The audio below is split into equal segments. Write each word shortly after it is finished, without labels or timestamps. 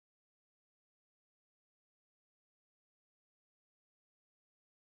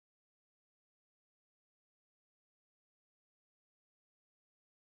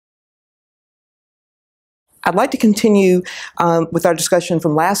I'd like to continue with our discussion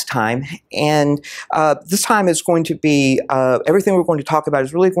from last time, and this time is going to be, everything we're going to talk about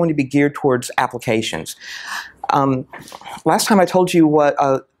is really going to be geared towards applications. Last time I told you what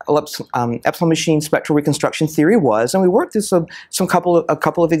epsilon machine spectral reconstruction theory was, and we worked through a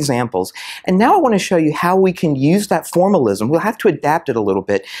couple of examples. And now I want to show you how we can use that formalism. We'll have to adapt it a little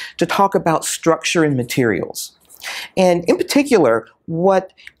bit to talk about structure and materials. And in particular,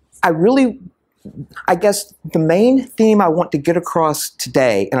 what I guess the main theme I want to get across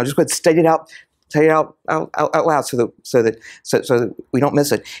today, and I'll just go ahead and state it out loud so that we don't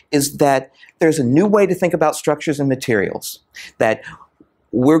miss it, is that there's a new way to think about structures and materials, that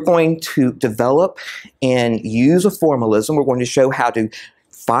we're going to develop and use a formalism. We're going to show how to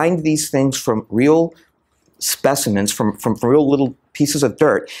find these things from real specimens, from real little pieces of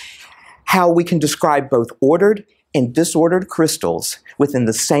dirt, how we can describe both ordered and disordered crystals within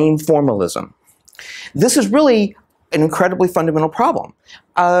the same formalism. This is really an incredibly fundamental problem.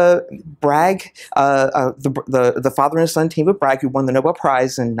 Bragg, the father and son team of Bragg, who won the Nobel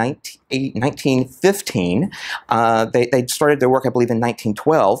Prize in 1915, they started their work, I believe, in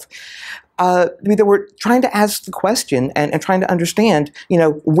 1912. They were trying to ask the question and trying to understand,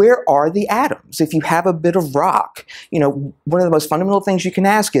 where are the atoms? If you have a bit of rock, one of the most fundamental things you can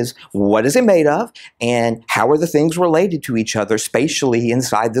ask is, what is it made of? And how are the things related to each other spatially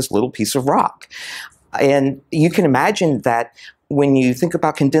inside this little piece of rock? And you can imagine that when you think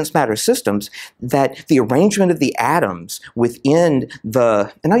about condensed matter systems, that the arrangement of the atoms within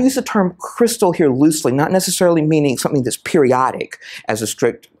and I use the term crystal here loosely, not necessarily meaning something that's periodic as a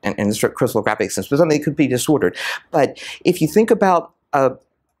strict, in the strict crystallographic sense, but something that could be disordered. But if you think about a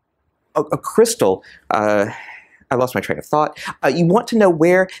crystal, I lost my train of thought. You want to know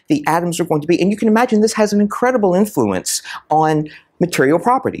where the atoms are going to be, and you can imagine this has an incredible influence on material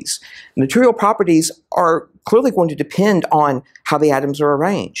properties. Material properties are clearly going to depend on how the atoms are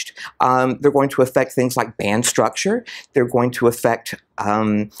arranged. They're going to affect things like band structure. They're going to affect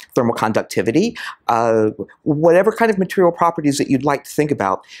thermal conductivity. Whatever kind of material properties that you'd like to think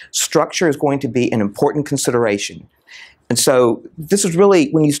about, structure is going to be an important consideration. And so this is really,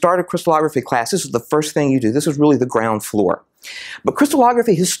 when you start a crystallography class, this is the first thing you do. This is really the ground floor. But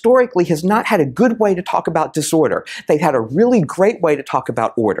crystallography historically has not had a good way to talk about disorder. They've had a really great way to talk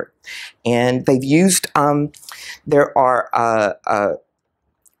about order. And they've used,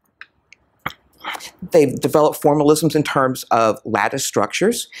 they've developed formalisms in terms of lattice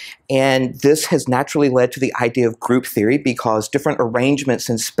structures, and this has naturally led to the idea of group theory because different arrangements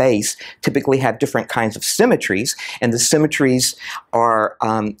in space typically have different kinds of symmetries, and the symmetries are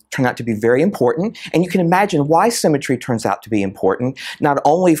turn out to be very important. And you can imagine why symmetry turns out to be important, not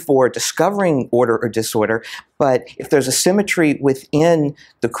only for discovering order or disorder, but if there's a symmetry within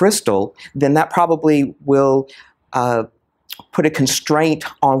the crystal, then that probably will put a constraint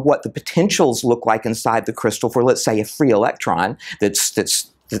on what the potentials look like inside the crystal for, let's say, a free electron that's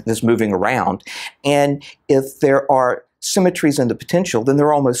moving around. And if there are symmetries in the potential, then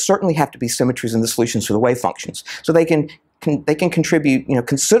there almost certainly have to be symmetries in the solutions for the wave functions. So they can contribute,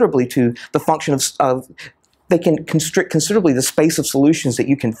 considerably to the function they can constrict considerably the space of solutions that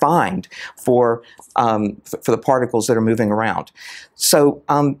you can find for the particles that are moving around. So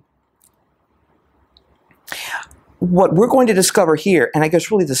what we're going to discover here, and I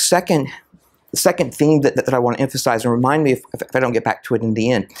guess really the second theme that I want to emphasize, and remind me if I don't get back to it in the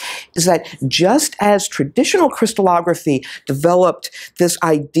end, is that just as traditional crystallography developed this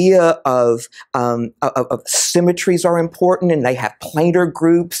idea of symmetries are important, and they have planar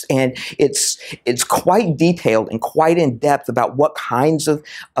groups, and it's quite detailed and quite in depth about what kinds of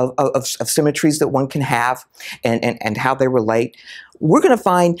symmetries that one can have and how they relate, we're going to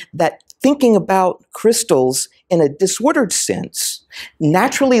find that thinking about crystals in a disordered sense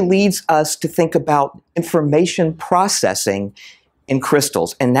naturally leads us to think about information processing in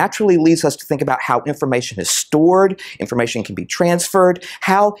crystals, and naturally leads us to think about how information is stored, information can be transferred,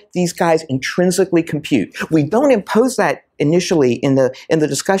 how these guys intrinsically compute. We don't impose that initially in the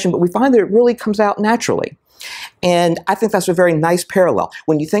discussion, but we find that it really comes out naturally. And I think that's a very nice parallel.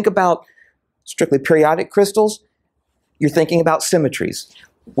 When you think about strictly periodic crystals, you're thinking about symmetries.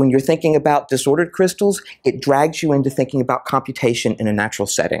 When you're thinking about disordered crystals, it drags you into thinking about computation in a natural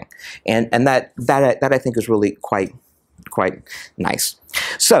setting. And that I think is really quite nice.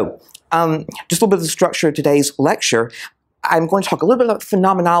 So just a little bit of the structure of today's lecture. I'm going to talk a little bit about the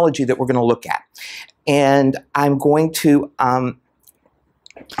phenomenology that we're going to look at. And I'm going to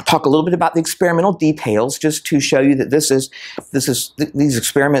talk a little bit about the experimental details, just to show you that these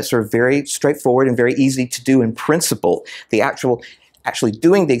experiments are very straightforward and very easy to do in principle. The actual actually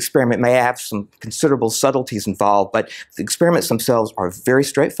doing the experiment may have some considerable subtleties involved, but the experiments themselves are very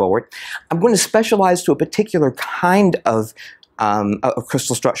straightforward. I'm going to specialize to a particular kind of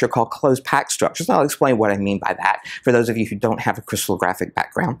crystal structure called closed packed structures. And I'll explain what I mean by that for those of you who don't have a crystallographic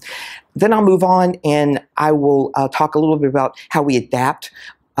background. Then I'll move on and I will talk a little bit about how we adapt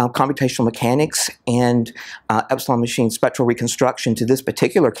computational mechanics and epsilon machine spectral reconstruction to this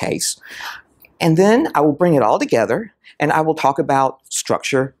particular case. And then I will bring it all together and I will talk about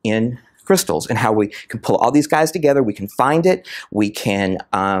structure in crystals and how we can pull all these guys together. We can find it, we can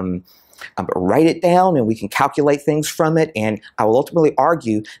write it down, and we can calculate things from it. And I will ultimately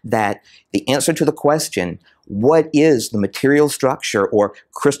argue that the answer to the question, what is the material structure or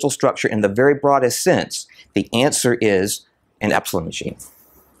crystal structure in the very broadest sense, the answer is an epsilon machine.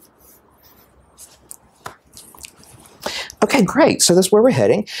 Okay, great. So that's where we're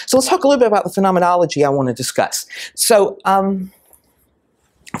heading. So let's talk a little bit about the phenomenology I want to discuss. So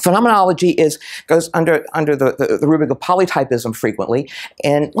phenomenology goes under the rubric of polytypism frequently.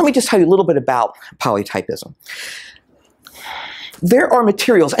 And let me just tell you a little bit about polytypism. There are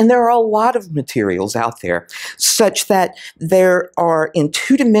materials, and there are a lot of materials out there, such that there are, in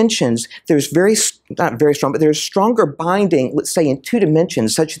 2 dimensions, there's not very strong, but there's stronger binding, let's say in 2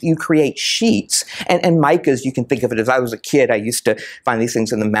 dimensions, such that you create sheets. And micas, you can think of it as, I was a kid, I used to find these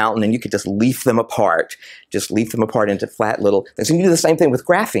things in the mountain, and you could just leaf them apart into flat little things. And you do the same thing with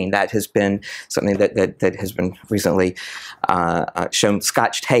graphene. That has been something that has been recently shown.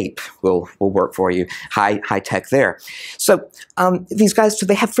 Scotch tape will work for you, high tech there. So these guys, so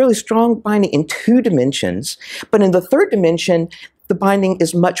they have fairly strong binding in 2 dimensions, but in the 3rd dimension, the binding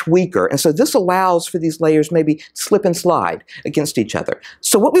is much weaker. And so this allows for these layers maybe slip and slide against each other.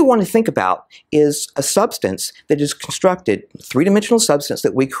 So what we want to think about is a substance that is constructed, 3-dimensional substance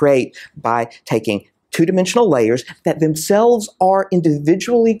that we create by taking 2-dimensional layers that themselves are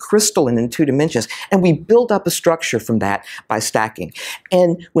individually crystalline in 2 dimensions. And we build up a structure from that by stacking.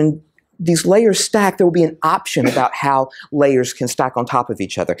 And when these layers stack, there will be an option about how layers can stack on top of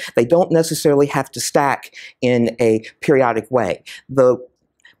each other. They don't necessarily have to stack in a periodic way. The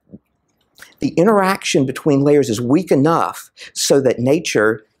interaction between layers is weak enough so that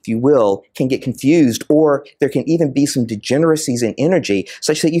nature, if you will, can get confused, or there can even be some degeneracies in energy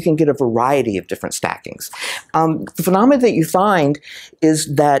such that you can get a variety of different stackings. The phenomenon that you find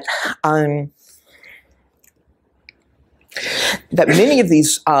is that many of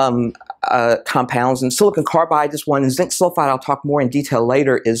these compounds, and silicon carbide is one, and zinc sulfide, I'll talk more in detail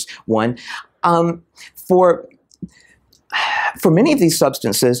later, is one. For many of these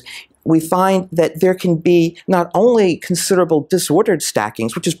substances, we find that there can be not only considerable disordered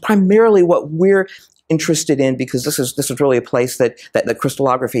stackings, which is primarily what we're interested in, because this is really a place that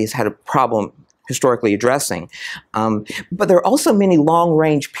crystallography has had a problem historically addressing. But there are also many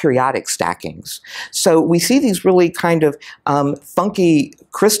long-range periodic stackings. So we see these really kind of funky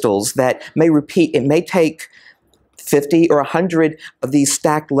crystals that may repeat. It may take 50 or 100 of these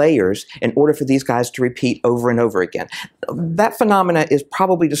stacked layers in order for these guys to repeat over and over again. That phenomena is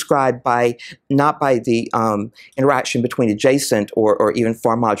probably described not by the interaction between adjacent or even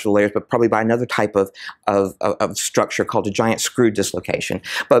far modular layers, but probably by another type of structure called a giant screw dislocation.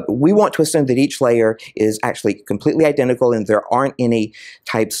 But we want to assume that each layer is actually completely identical and there aren't any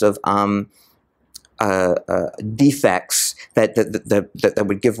types of defects that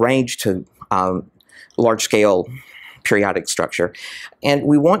would give range to large-scale periodic structure. And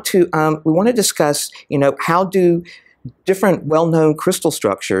we want to discuss, how do different well-known crystal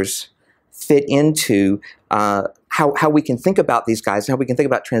structures fit into how we can think about these guys and how we can think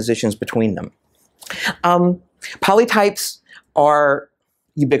about transitions between them. Polytypes are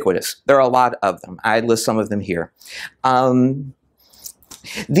ubiquitous. There are a lot of them. I list some of them here.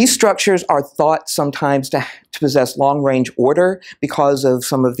 These structures are thought sometimes to possess long-range order because of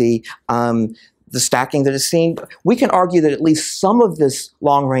some of the stacking that is seen. We can argue that at least some of this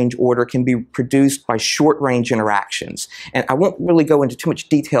long-range order can be produced by short-range interactions. And I won't really go into too much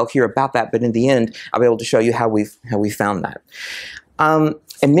detail here about that, but in the end, I'll be able to show you how we found that.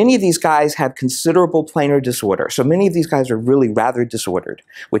 And many of these guys have considerable planar disorder. So many of these guys are really rather disordered,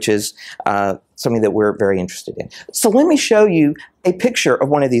 which is something that we're very interested in. So let me show you a picture of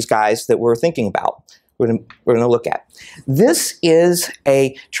one of these guys that we're thinking about. We're going to look at. This is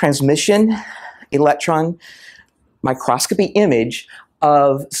a transmission electron microscopy image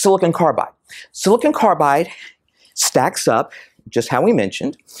of silicon carbide. Silicon carbide stacks up just how we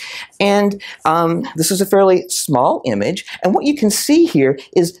mentioned, and this is a fairly small image, and what you can see here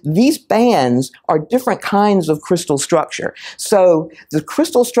is these bands are different kinds of crystal structure. So the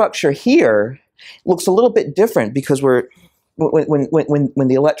crystal structure here looks a little bit different because we're when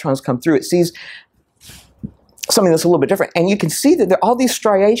the electrons come through, it sees something that's a little bit different. And you can see that all these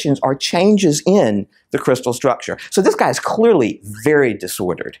striations are changes in the crystal structure. So this guy is clearly very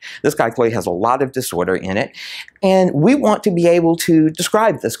disordered. This guy clearly has a lot of disorder in it. And we want to be able to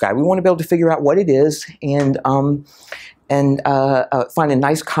describe this guy. We want to be able to figure out what it is and find a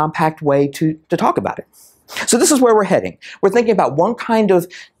nice compact way to talk about it. So this is where we're heading. We're thinking about one kind of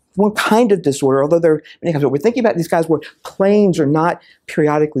disorder, although there are many kinds, but we're thinking about these guys where planes are not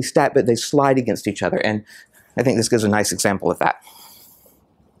periodically stacked, but they slide against each other. And I think this gives a nice example of that.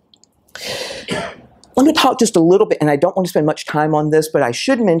 Let me talk just a little bit, and I don't want to spend much time on this, but I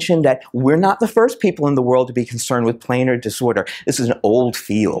should mention that we're not the first people in the world to be concerned with planar disorder. This is an old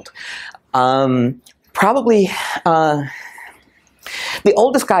field. Probably the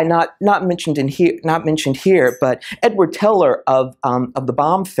oldest guy not mentioned here, but Edward Teller of the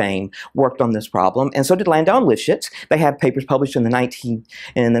bomb fame worked on this problem, and so did Landau and Lifshitz. They have papers published in the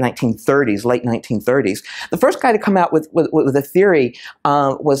 1930s, late 1930s. The first guy to come out with a theory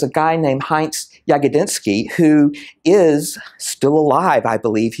was a guy named Heinz Jagodinski, who is still alive, I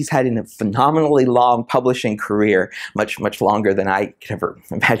believe. He's had a phenomenally long publishing career, much longer than I could ever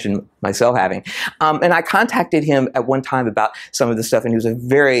imagine myself having. And I contacted him at one time about some of this stuff, and he was a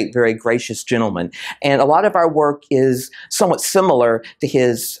very, very gracious gentleman. And a lot of our work is somewhat similar to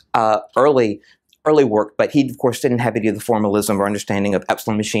his early work, but he, of course, didn't have any of the formalism or understanding of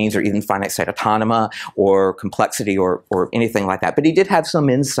epsilon machines or even finite state autonoma or complexity or anything like that. But he did have some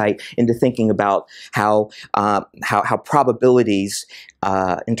insight into thinking about how probabilities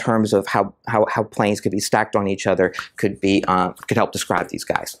in terms of how planes could be stacked on each other could help describe these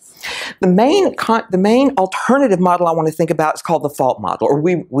guys. The main alternative model I want to think about is called the fault model, or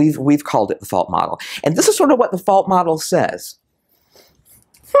we've called it the fault model. And this is sort of what the fault model says.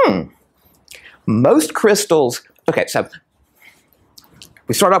 Most crystals, okay, so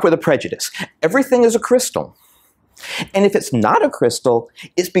we start off with a prejudice. Everything is a crystal. And if it's not a crystal,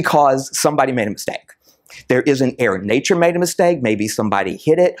 it's because somebody made a mistake. There is an error. Nature made a mistake, maybe somebody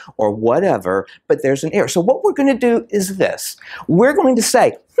hit it or whatever, but there's an error. So what we're going to do is this. We're going to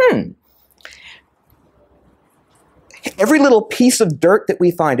say, every little piece of dirt that we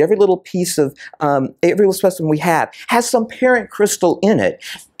find, every little piece of, every little specimen we have has some parent crystal in it.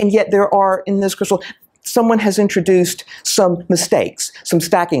 And yet there are, in this crystal, someone has introduced some mistakes, some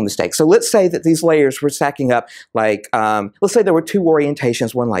stacking mistakes. So let's say that these layers were stacking up like, let's say there were two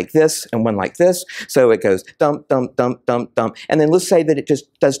orientations, one like this and one like this. So it goes dump, dump, dump, dump, dump. And then let's say that it just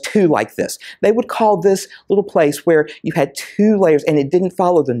does two like this. They would call this little place where you had two layers and it didn't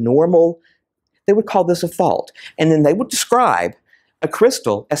follow the normal. They would call this a fault. And then they would describe a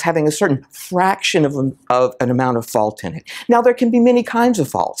crystal as having a certain fraction of an amount of fault in it. Now, there can be many kinds of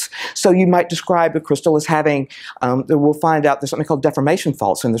faults. So you might describe a crystal as having, we'll find out there's something called deformation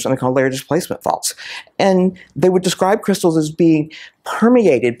faults and there's something called layer displacement faults. And they would describe crystals as being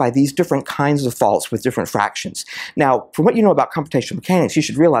permeated by these different kinds of faults with different fractions. Now, from what you know about computational mechanics, you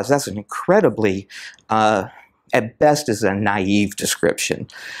should realize that's an incredibly, at best, is a naive description.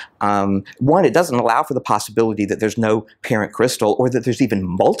 One, it doesn't allow for the possibility that there's no parent crystal or that there's even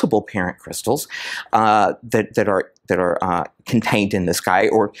multiple parent crystals that are contained in this guy,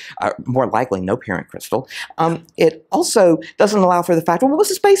 or more likely no parent crystal. It also doesn't allow for the fact, well, what's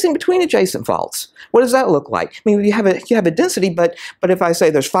the spacing between adjacent faults? What does that look like? I mean, you have a density, but if I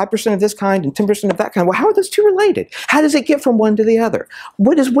say there's 5% of this kind and 10% of that kind, well, how are those two related? How does it get from one to the other?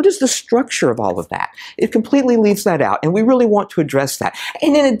 What is the structure of all of that? It completely leaves that out, and we really want to address that.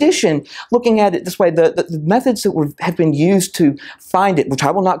 And in addition, looking at it this way, the methods that have been used to find it, which I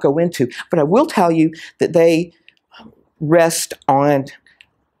will not go into, but I will tell you that they rest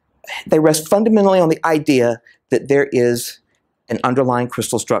fundamentally on the idea that there is an underlying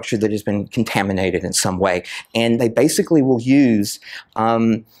crystal structure that has been contaminated in some way, and they basically will use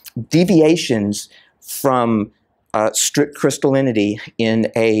deviations from strict crystallinity in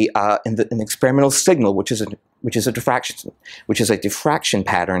an experimental signal, which is a diffraction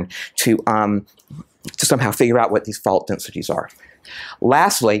pattern, to somehow figure out what these fault densities are.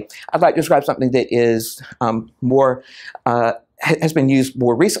 Lastly, I'd like to describe something that is has been used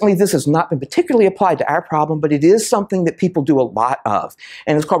more recently. This has not been particularly applied to our problem, but it is something that people do a lot of.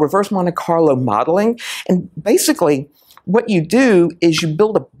 And it's called reverse Monte Carlo modeling. And basically, what you do is you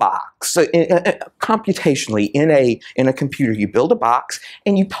build a box. So computationally, in a computer, you build a box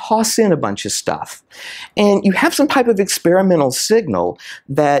and you toss in a bunch of stuff. And you have some type of experimental signal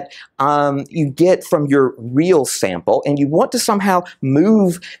that you get from your real sample, and you want to somehow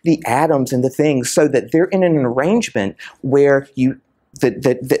move the atoms and the things so that they're in an arrangement where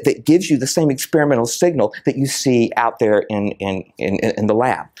that gives you the same experimental signal that you see out there in the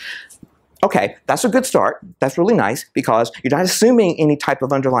lab. Okay, that's a good start. That's really nice because you're not assuming any type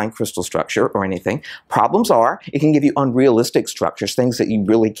of underlying crystal structure or anything. Problems are, it can give you unrealistic structures, things that you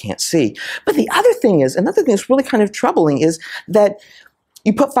really can't see. But the other thing is, another thing that's really kind of troubling is that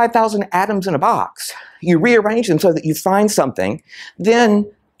you put 5,000 atoms in a box, you rearrange them so that you find something,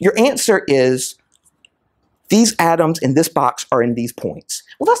 then your answer is these atoms in this box are in these points.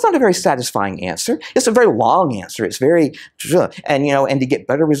 Well, that's not a very satisfying answer. It's a very long answer. It's very, and to get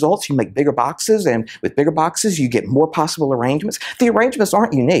better results, you make bigger boxes, and with bigger boxes, you get more possible arrangements. The arrangements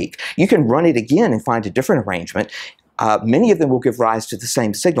aren't unique. You can run it again and find a different arrangement. Many of them will give rise to the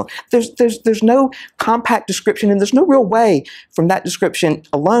same signal. There's no compact description, and there's no real way from that description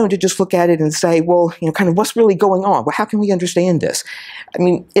alone to just look at it and say, well, kind of what's really going on? Well, how can we understand this? I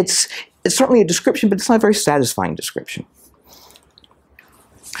mean, it's certainly a description, but it's not a very satisfying description.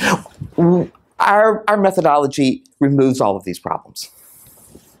 Our methodology removes all of these problems.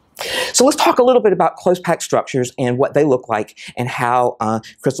 So let's talk a little bit about close-packed structures and what they look like and how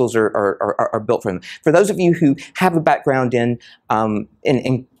crystals are built from them. For those of you who have a background in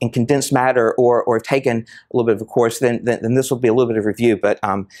condensed matter or have taken a little bit of a course, then this will be a little bit of review, but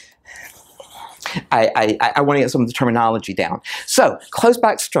I want to get some of the terminology down. So,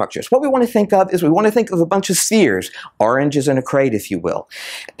 close-packed structures. What we want to think of is we want to think of a bunch of spheres, oranges in a crate, if you will.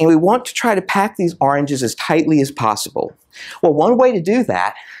 And we want to try to pack these oranges as tightly as possible. Well, one way to do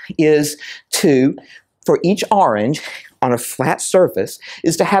that is for each orange on a flat surface,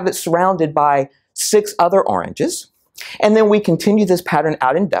 is to have it surrounded by 6 other oranges. And then we continue this pattern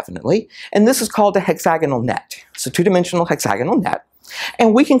out indefinitely. And this is called a hexagonal net. It's a 2-dimensional hexagonal net.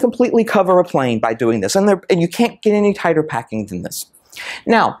 And we can completely cover a plane by doing this. And you can't get any tighter packing than this.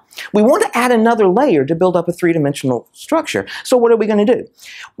 Now, we want to add another layer to build up a 3-dimensional structure. So what are we going to do?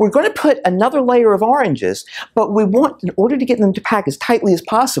 We're going to put another layer of oranges, but we want, in order to get them to pack as tightly as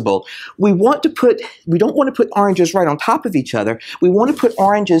possible, we don't want to put oranges right on top of each other. We want to put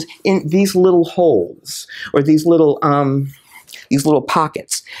oranges in these little holes, or these little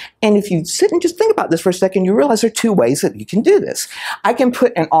pockets. And if you sit and just think about this for a second, you realize there are 2 ways that you can do this. I can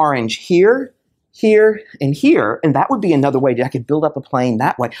put an orange here, here, and here, and that would be another way that I could build up a plane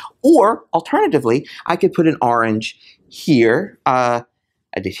that way. Or, alternatively, I could put an orange here, I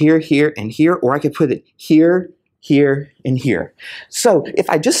did here, here, and here, or I could put it here, here, and here. So if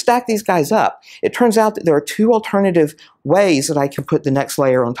I just stack these guys up, it turns out that there are 2 alternative ways that I can put the next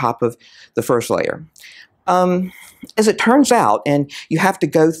layer on top of the first layer. As it turns out, and you have to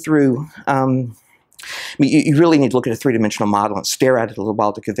go through, you really need to look at a 3-dimensional model and stare at it a little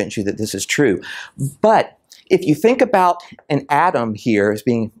while to convince you that this is true. But if you think about an atom here as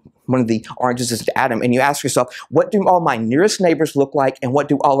being one of the oranges is an atom, and you ask yourself, what do all my nearest neighbors look like, and what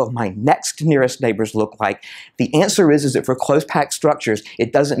do all of my next nearest neighbors look like? The answer is that for close-packed structures,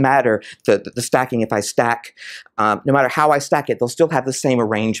 it doesn't matter the stacking. If I stack, no matter how I stack it, they'll still have the same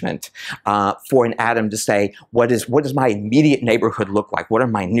arrangement for an atom to say, what does my immediate neighborhood look like? What are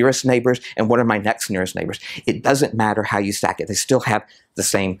my nearest neighbors, and what are my next nearest neighbors? It doesn't matter how you stack it. They still have the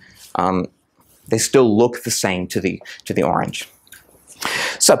same, they still look the same to the orange.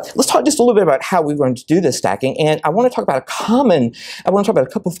 So let's talk just a little bit about how we're going to do this stacking, and I want to talk about a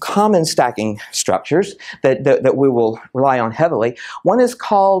couple of common stacking structures that we will rely on heavily. One is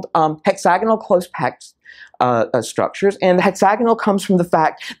called hexagonal close-packed structures, and the hexagonal comes from the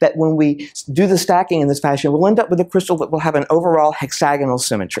fact that when we do the stacking in this fashion, we'll end up with a crystal that will have an overall hexagonal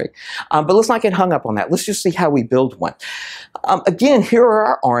symmetry. But let's not get hung up on that. Let's just see how we build one. Again, here are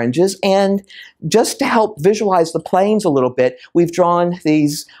our oranges, and just to help visualize the planes a little bit, we've drawn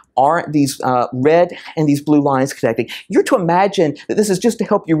these red and these blue lines connecting. You're to imagine that this is just to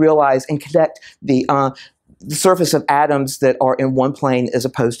help you realize and connect the surface of atoms that are in one plane as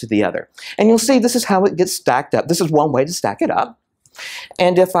opposed to the other. And you'll see this is how it gets stacked up. This is one way to stack it up.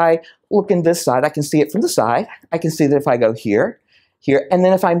 And if I look in this side, I can see it from the side. I can see that if I go here, here, and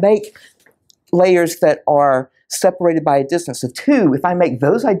then if I make layers that are separated by a distance of 2, if I make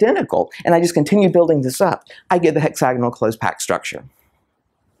those identical, and I just continue building this up, I get the hexagonal close-packed structure.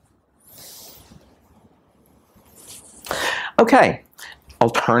 Okay.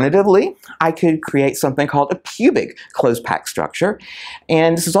 Alternatively, I could create something called a cubic close-packed structure.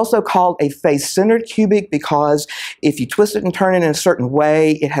 And this is also called a face-centered cubic because if you twist it and turn it in a certain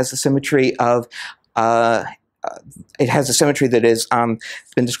way, it has a symmetry of, that is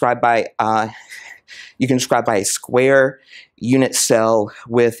been described by, you can describe by a square unit cell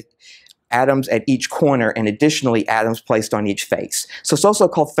with atoms at each corner and additionally atoms placed on each face. So it's also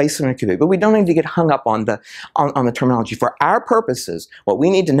called face-centered cubic, but we don't need to get hung up on the terminology. For our purposes, what we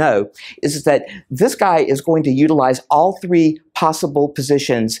need to know is that this guy is going to utilize all three possible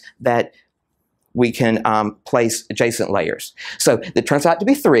positions that we can place adjacent layers. So it turns out to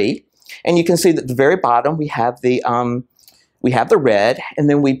be three, and you can see that at the very bottom we have the red, and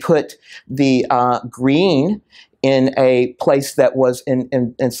then we put the green in a place that was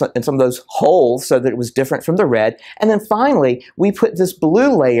in some of those holes so that it was different from the red. And then finally, we put this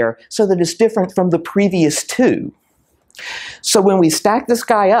blue layer so that it's different from the previous two. So when we stack this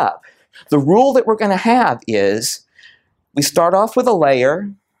guy up, the rule that we're going to have is we start off with a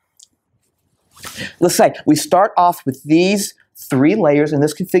layer. Let's say we start off with these three layers in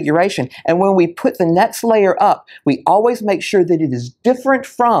this configuration, and when we put the next layer up, we always make sure that it is different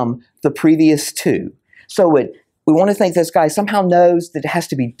from the previous two. So we want to think this guy somehow knows that it has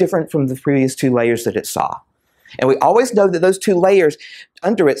to be different from the previous two layers that it saw. And we always know that those two layers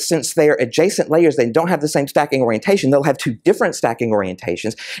under it, since they are adjacent layers, they don't have the same stacking orientation. They'll have two different stacking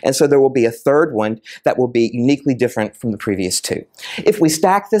orientations, and so there will be a third one that will be uniquely different from the previous two. If we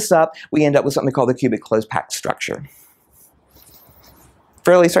stack this up, we end up with something called the cubic closed packed structure.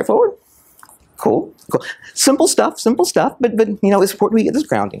 Fairly straightforward. Cool. Simple stuff, but you know, it's important we get this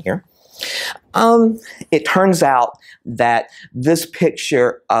grounding here. It turns out that this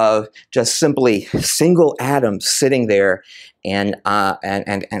picture of just simply single atoms sitting there and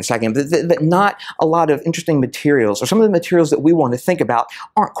stacking, that not a lot of interesting materials, or some of the materials that we want to think about,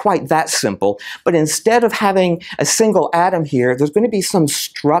 aren't quite that simple. But instead of having a single atom here, there's going to be some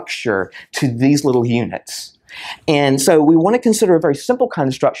structure to these little units. And so we want to consider a very simple kind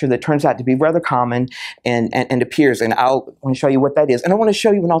of structure that turns out to be rather common and appears, and I want to show you what that is. And I want to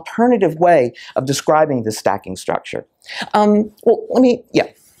show you an alternative way of describing this stacking structure. Well,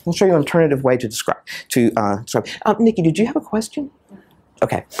 I'll show you an alternative way to describe. Nikki, did you have a question?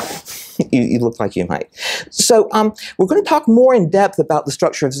 Okay, you look like you might. So we're going to talk more in depth about the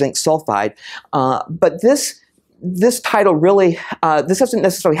structure of zinc sulfide, but this title really, this doesn't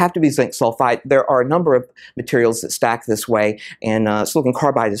necessarily have to be zinc sulfide. There are a number of materials that stack this way, and silicon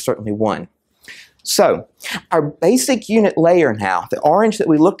carbide is certainly one. So our basic unit layer now, the orange that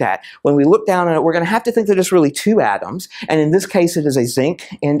we looked at, when we look down on it, we're going to have to think that there's really two atoms, and in this case it is a zinc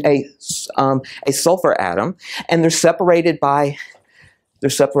and a sulfur atom, and they're separated by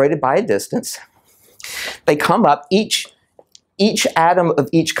a distance. They come up, each atom of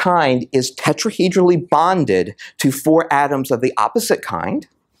each kind is tetrahedrally bonded to four atoms of the opposite kind,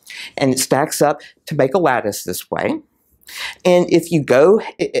 and it stacks up to make a lattice this way. And if you go,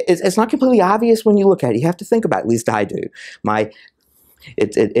 it's not completely obvious when you look at it. You have to think about it, at least I do. Yeah,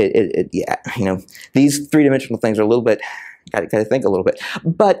 you know, these three-dimensional things are a little bit, gotta think a little bit.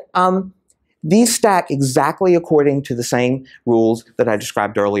 But these stack exactly according to the same rules that I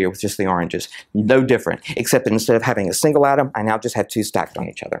described earlier with just the oranges. No different, except that instead of having a single atom, I now just have two stacked on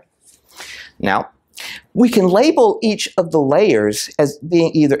each other. Now, we can label each of the layers as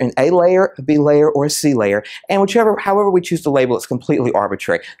being either an A layer, a B layer, or a C layer, and however we choose to label, it's completely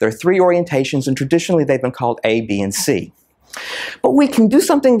arbitrary. There are three orientations, and traditionally they've been called A, B, and C. But we can do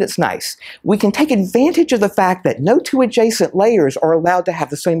something that's nice. We can take advantage of the fact that no two adjacent layers are allowed to have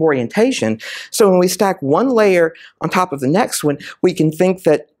the same orientation. So when we stack one layer on top of the next one, we can think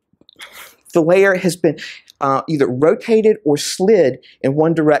that the layer has been either rotated or slid in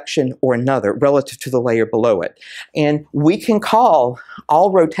one direction or another relative to the layer below it. And we can call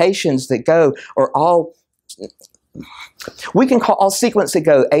all rotations that go, we can call all sequence that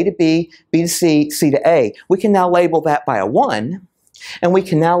go A to B, B to C, C to A. We can now label that by a 1, and we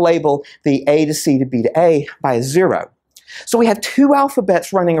can now label the A to C to B to A by a 0. So we have two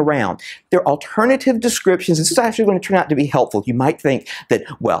alphabets running around. They're alternative descriptions. This is actually going to turn out to be helpful. You might think that,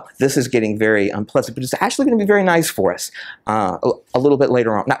 well, this is getting very unpleasant, but it's actually going to be very nice for us a little bit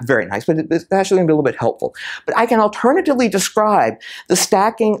later on. Not very nice, but it's actually going to be a little bit helpful. But I can alternatively describe the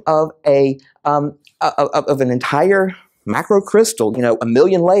stacking of an entire macrocrystal, you know, a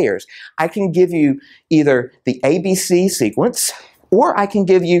million layers. I can give you either the ABC sequence, or I can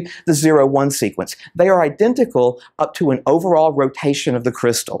give you the 0-1 sequence. They are identical up to an overall rotation of the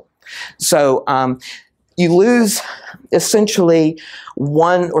crystal. So you lose essentially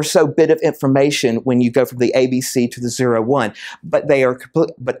one or so bit of information when you go from the ABC to the 0-1, but they are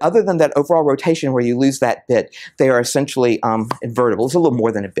but other than that overall rotation where you lose that bit, they are essentially invertible. It's a little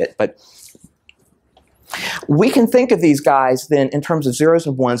more than a bit, but we can think of these guys then in terms of zeros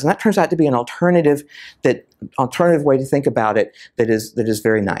and ones, and that turns out to be an alternative way to think about it that is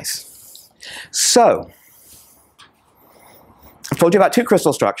very nice. So I've told you about two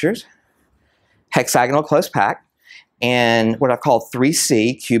crystal structures. hexagonal close pack and what I call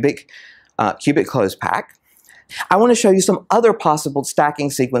 3C cubic close pack. I want to show you some other possible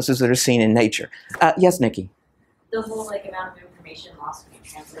stacking sequences that are seen in nature. Yes, Nikki? The whole amount of information lost when you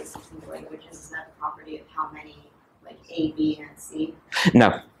translate between languages, is that a property of how many A, B, and C?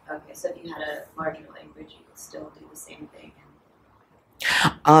 No. Okay, so if you had a larger language, you could still do the same thing.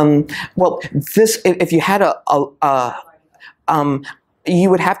 Well, if you had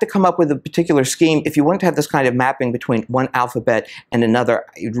you would have to come up with a particular scheme. If you wanted to have this kind of mapping between one alphabet and another,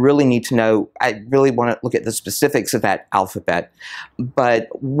 you'd really need to know, I really want to look at the specifics of that alphabet. But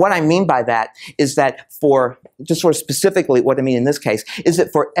what I mean by that is that just sort of specifically what I mean in this case, is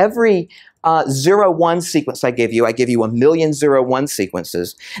that for every 0-1 sequence I give you 1,000,000 0-1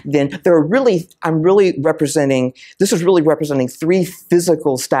 sequences, then this is really representing 3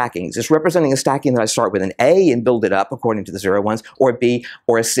 physical stackings. It's representing a stacking that I start with an A and build it up according to the 0-1s, or a B,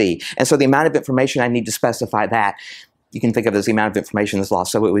 or a C. And so the amount of information I need to specify that, you can think of as the amount of information that's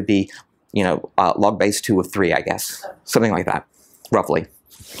lost. So it would be, log base 2 of 3, I guess. Something like that, roughly.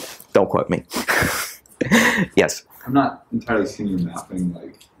 Don't quote me. Yes? I'm not entirely seeing you mapping,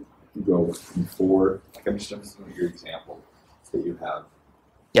 you go from 4, I'm just looking at your example that you have.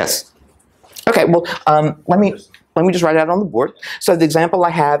 Yes. Okay, well, let me just write it out on the board. So the example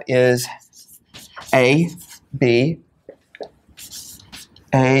I have is A, B,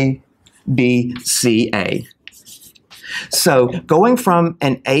 C, A. So going from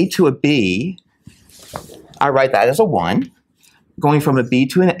an A to a B, I write that as a 1. Going from a B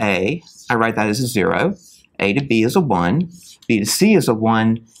to an A, I write that as a 0. A to B is a 1. B to C is a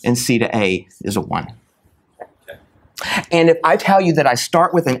 1, and C to A is a 1. And if I tell you that I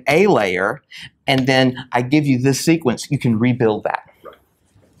start with an A layer, and then I give you this sequence, you can rebuild that. Right.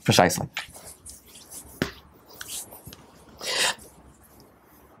 Precisely.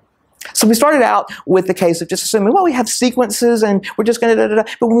 So we started out with the case of just assuming, well, we have sequences and we're just going to da-da-da.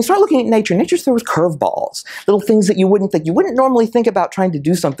 But when we start looking at nature, nature throws curveballs, little things that you wouldn't think. You wouldn't normally think about trying to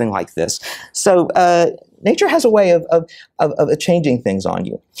do something like this. So nature has a way of changing things on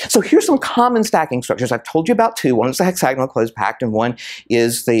you. So here's some common stacking structures. I've told you about 2. One is the hexagonal closed packed, and one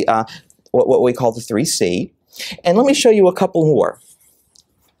is the what we call the 3C. And let me show you a couple more.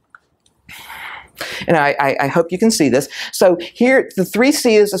 And I hope you can see this. So here, the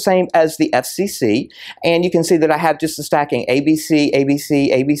 3C is the same as the FCC, and you can see that I have just the stacking ABC,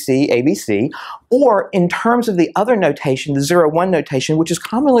 ABC, ABC, ABC, or in terms of the other notation, the 0-1 notation, which is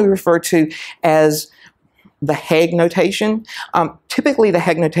commonly referred to as the Hague notation. Typically the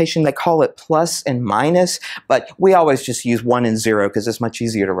Hague notation, they call it plus and minus, but we always just use 1 and 0 because it's much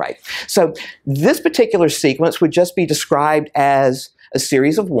easier to write. So this particular sequence would just be described as a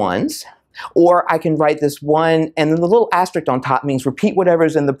series of 1s. Or I can write this 1, and then the little asterisk on top means repeat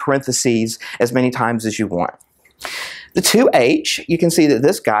whatever's in the parentheses as many times as you want. The 2H, you can see that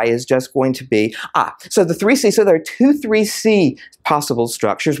this guy is just going to be, so the 3C, so there are 2 3C possible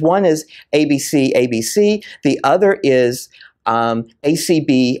structures. One is ABC, ABC. The other is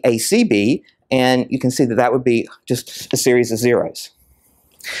ACB, ACB, and you can see that that would be just a series of zeros.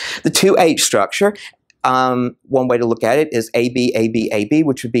 The 2H structure, one way to look at it is AB, AB, AB,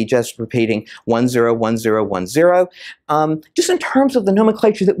 which would be just repeating 1, 0, 1, 0, 1, 0. Just in terms of the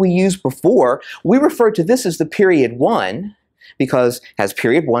nomenclature that we used before, we refer to this as the period 1 because it has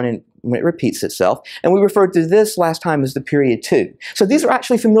period 1 and when it repeats itself, and we referred to this last time as the period 2. So these are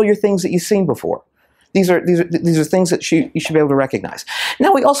actually familiar things that you've seen before. These are things that you should be able to recognize.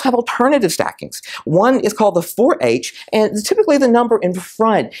 Now we also have alternative stackings. One is called the 4H, and typically the number in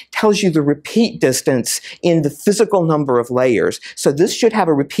front tells you the repeat distance in the physical number of layers. So this should have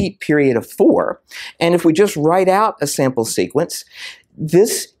a repeat period of 4. And if we just write out a sample sequence,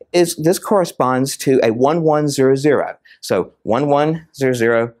 this corresponds to a 1, 1, 0, 0. So 1, 1, 0,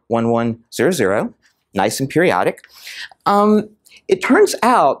 0, 1, 1, 0, 0, nice and periodic. It turns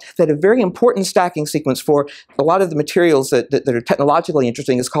out that a very important stacking sequence for a lot of the materials that are technologically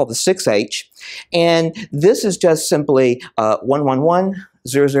interesting is called the 6H. And this is just simply 1, 1, 1,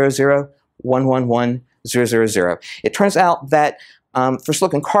 0, 0, 0, 1, 1, 1, 0, 0, 0. It turns out that for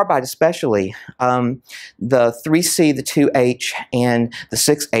silicon carbide especially, the 3C, the 2H, and the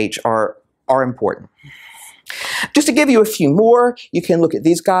 6H are important. Just to give you a few more, you can look at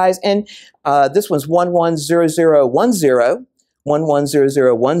these guys. And this one's 1, 1, 0, 0, 1, 0. 1, 1, 0,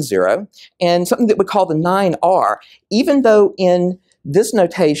 0, 1, 0, and something that we call the 9R, even though in this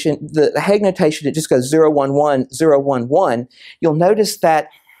notation, the Hague notation, it just goes 0, 1, 1, 0, 1, 1, you'll notice that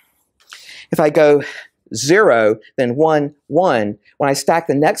if I go 0, then 1, 1, when I stack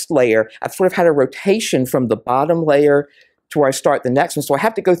the next layer, I've sort of had a rotation from the bottom layer to where I start the next one. So I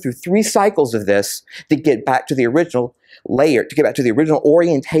have to go through 3 cycles of this to get back to the original layer, to get back to the original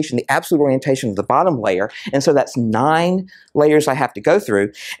orientation, the absolute orientation of the bottom layer. And so that's 9 layers I have to go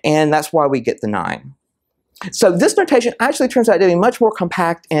through, and that's why we get the 9. So this notation actually turns out to be much more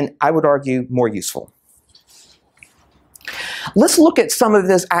compact and, I would argue, more useful. Let's look at some of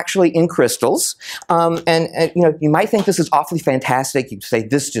this actually in crystals. And you know, you might think this is awfully fantastic. You say,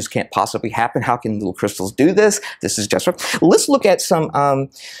 this just can't possibly happen. How can little crystals do this? This is just right. Let's look at some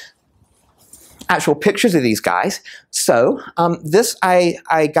actual pictures of these guys. So this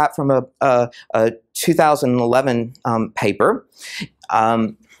I got from a 2011 paper.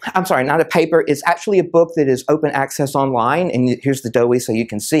 I'm sorry, not a paper. It's actually a book that is open access online, and here's the DOE so you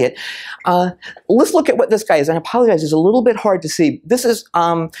can see it. Let's look at what this guy is. And I apologize, it's a little bit hard to see. This is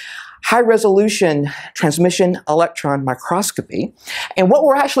high-resolution transmission electron microscopy. And what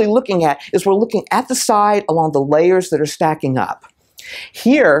we're actually looking at is we're looking at the side along the layers that are stacking up.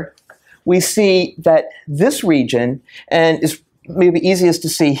 Here, we see that this region, and it's maybe easiest to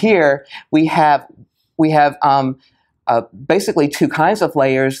see here, we have basically 2 kinds of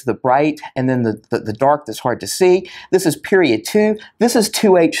layers, the bright and then the dark that's hard to see. This is period 2. This is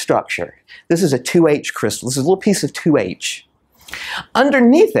 2H structure. This is a 2H crystal. This is a little piece of 2H.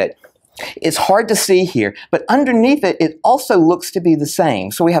 Underneath it, it's hard to see here, but underneath it, it also looks to be the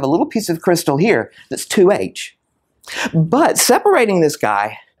same. So we have a little piece of crystal here that's 2H. But separating this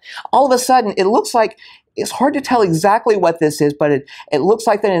guy, all of a sudden, it looks like, it's hard to tell exactly what this is, but it looks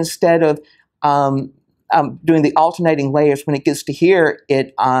like that instead of doing the alternating layers, when it gets to here,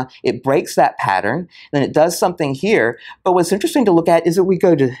 it breaks that pattern, then it does something here. But what's interesting to look at is that we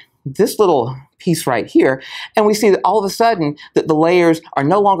go to this little piece right here, and we see that all of a sudden that the layers are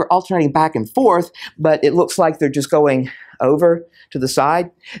no longer alternating back and forth, but it looks like they're just going over to the side.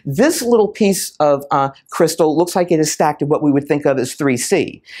 This little piece of crystal looks like it is stacked in what we would think of as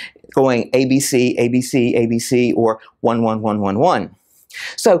 3C, going ABC, ABC, ABC, or 1, 1, 1, 1, 1.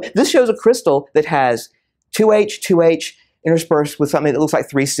 So this shows a crystal that has 2H, 2H interspersed with something that looks like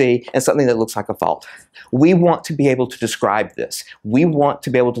 3C and something that looks like a fault. We want to be able to describe this. We want to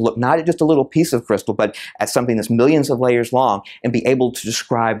be able to look not at just a little piece of crystal, but at something that's millions of layers long and be able to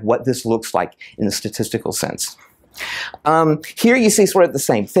describe what this looks like in the statistical sense. Here you see sort of the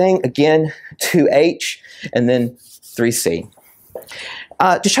same thing. Again, 2H and then 3C.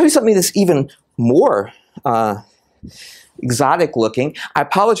 To show you something that's even more exotic looking. I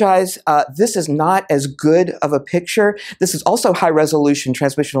apologize, this is not as good of a picture. This is also high resolution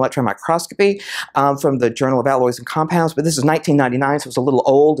transmission electron microscopy from the Journal of Alloys and Compounds, but this is 1999, so it's a little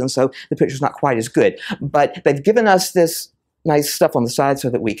old, and so the picture's not quite as good. But they've given us this nice stuff on the side so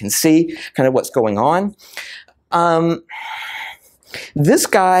that we can see kind of what's going on. This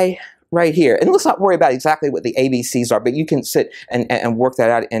guy right here, and let's not worry about exactly what the ABCs are, but you can sit and work that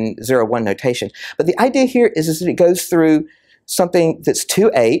out in 0-1 notation. But the idea here is that it goes through something that's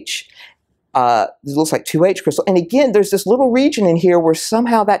 2H, it looks like 2H crystal, and again, there's this little region in here where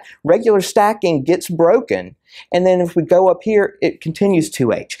somehow that regular stacking gets broken, and then if we go up here, it continues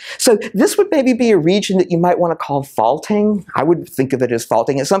 2H. So this would maybe be a region that you might want to call faulting. I would think of it as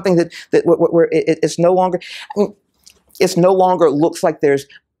faulting. It's something where it's no longer, I mean, it's no longer looks like there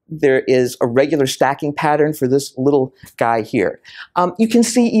is a regular stacking pattern for this little guy here. You can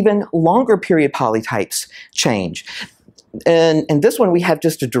see even longer period polytypes change. And in this one, we have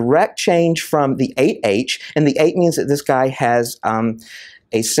just a direct change from the 8H, and the 8 means that this guy has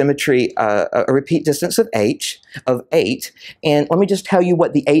a symmetry, a repeat distance of 8. And let me just tell you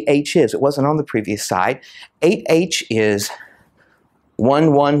what the 8H is. It wasn't on the previous slide. 8H is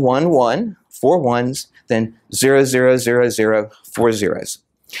 1, 1, 1, 1, 4 ones, then 0, 0, 0, 0, 4 zeros.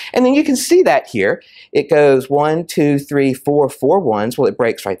 And then you can see that here. It goes 1, 2, 3, 4, 4 ones. Well, it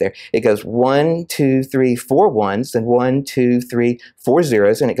breaks right there. It goes 1, 2, 3, 4 ones, then 1, 2, 3, 4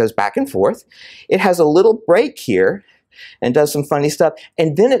 zeros, and it goes back and forth. It has a little break here and does some funny stuff.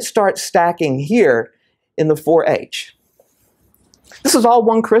 And then it starts stacking here in the 4H. This is all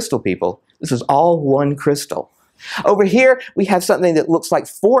one crystal, people. This is all one crystal. Over here, we have something that looks like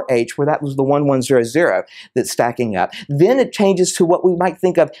 4H, where that was the 1100 that's stacking up. Then it changes to what we might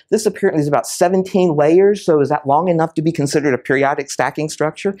think of, this apparently is about 17 layers, so is that long enough to be considered a periodic stacking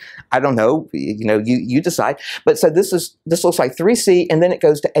structure? I don't know, you decide. But so this looks like 3C, and then it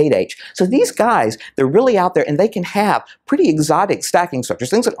goes to 8H. So these guys, they're really out there, and they can have pretty exotic stacking structures,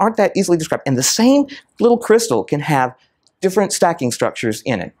 things that aren't that easily described. And the same little crystal can have different stacking structures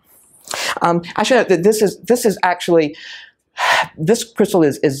in it. I should note that this is actually this crystal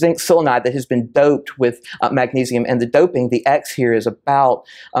is zinc selenide that has been doped with magnesium, and the doping, the X here, is about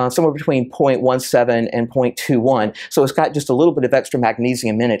somewhere between 0.17 and 0.21. So it's got just a little bit of extra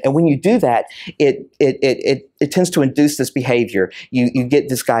magnesium in it. And when you do that, it tends to induce this behavior. You get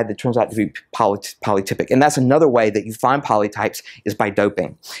this guy that turns out to be polytypic. And that's another way that you find polytypes, is by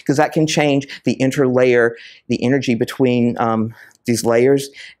doping, because that can change the interlayer, the energy between these layers,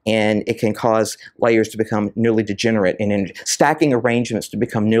 and it can cause layers to become nearly degenerate, and stacking arrangements to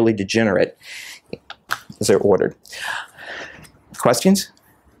become nearly degenerate as they're ordered. Questions?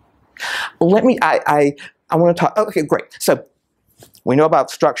 Let me, I want to talk, okay, great. So we know about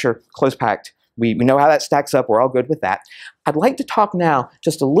structure, close packed. We know how that stacks up. We're all good with that. I'd like to talk now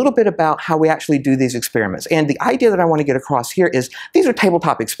just a little bit about how we actually do these experiments. And the idea that I want to get across here is these are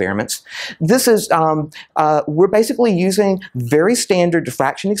tabletop experiments. This is, we're basically using very standard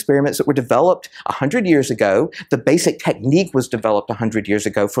diffraction experiments that were developed 100 years ago. The basic technique was developed 100 years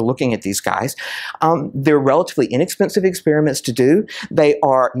ago for looking at these guys. They're relatively inexpensive experiments to do. They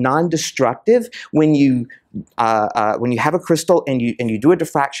are non-destructive. When you have a crystal and you do a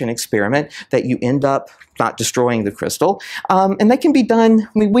diffraction experiment, that you end up not destroying the crystal. And they can be done,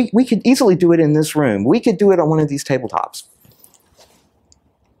 I mean, we could easily do it in this room. We could do it on one of these tabletops.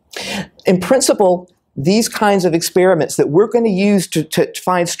 In principle, these kinds of experiments that we're going to use to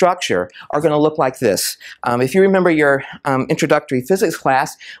find structure are going to look like this. If you remember your introductory physics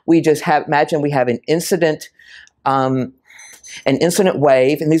class, we just imagine we have an incident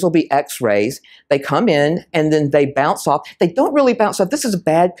wave, and these will be X-rays. They come in and then they bounce off. They don't really bounce off. This is a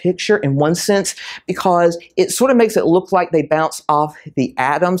bad picture in one sense, because it sort of makes it look like they bounce off the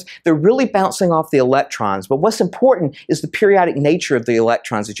atoms. They're really bouncing off the electrons. But what's important is the periodic nature of the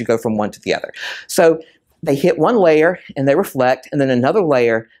electrons as you go from one to the other. So they hit one layer and they reflect, and then another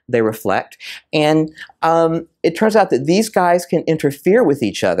layer they reflect. And it turns out that these guys can interfere with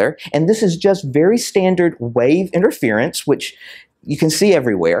each other, and this is just very standard wave interference, which you can see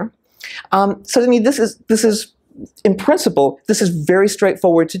everywhere. So I mean, this is in principle, this is very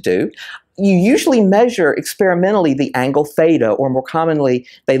straightforward to do. You usually measure experimentally the angle theta, or more commonly,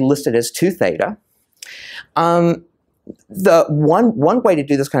 they list it as 2 theta. The one way to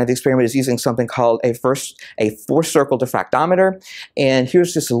do this kind of experiment is using something called a four-circle diffractometer. And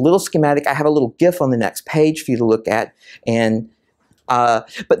here's just a little schematic. I have a little GIF on the next page for you to look at. And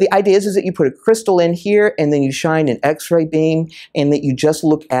but the idea is that you put a crystal in here, and then you shine an X-ray beam, and that you just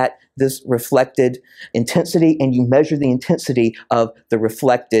look at this reflected intensity, and you measure the intensity of the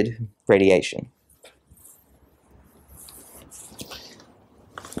reflected radiation.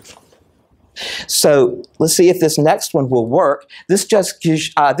 So let's see if this next one will work. This is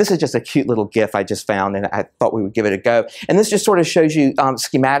just a cute little GIF I just found, and I thought we would give it a go. And this just sort of shows you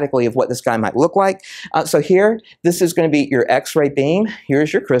schematically of what this guy might look like. So here, this is going to be your X-ray beam.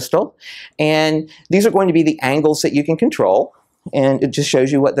 Here's your crystal. And these are going to be the angles that you can control. And it just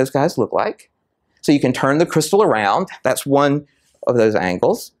shows you what those guys look like. So you can turn the crystal around. That's one of those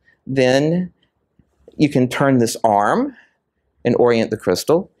angles. Then you can turn this arm and orient the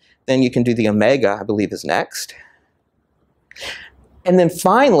crystal. Then you can do the omega, I believe is next. And then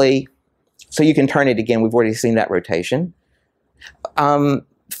finally, so you can turn it again. We've already seen that rotation. But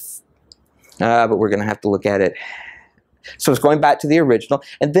we're going to have to look at it. So it's going back to the original.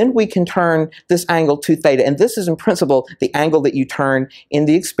 And then we can turn this angle 2 theta. And this is in principle the angle that you turn in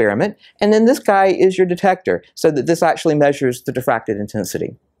the experiment. And then this guy is your detector, so that this actually measures the diffracted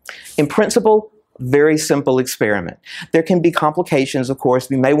intensity. In principle, very simple experiment. There can be complications, of course.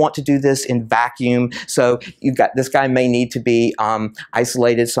 We may want to do this in vacuum, so you've got this guy may need to be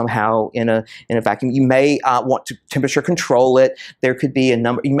isolated somehow in a vacuum. You may want to temperature control it. There could be a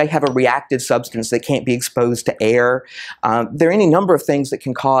number. You may have a reactive substance that can't be exposed to air. There are any number of things that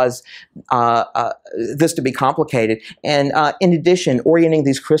can cause this to be complicated. And in addition, orienting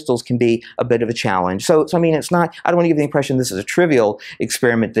these crystals can be a bit of a challenge. So I mean, it's not. I don't want to give the impression this is a trivial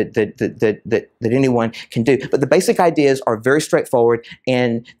experiment that anyone can do. But the basic ideas are very straightforward,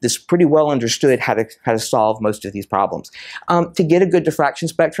 and this pretty well understood how to solve most of these problems. To get a good diffraction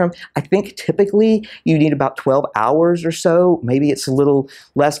spectrum, I think typically you need about 12 hours or so. Maybe it's a little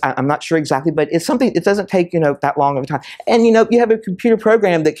less. I'm not sure exactly, but it's something. It doesn't take that long of a time. And you have a computer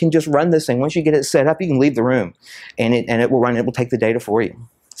program that can just run this thing. Once you get it set up, you can leave the room, and it will run. It will take the data for you.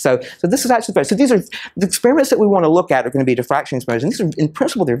 So this is actually, so these are the experiments that we want to look at are going to be diffraction experiments. And these are, in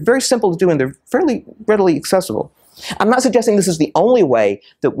principle, they're very simple to do, and they're fairly readily accessible. I'm not suggesting this is the only way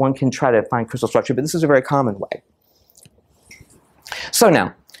that one can try to find crystal structure, but this is a very common way. So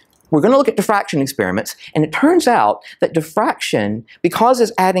now, we're going to look at diffraction experiments, and it turns out that diffraction, because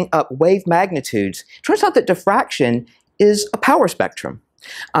it's adding up wave magnitudes, it turns out that diffraction is a power spectrum.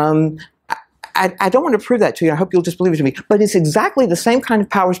 I don't want to prove that to you. I hope you'll just believe it to me. But it's exactly the same kind of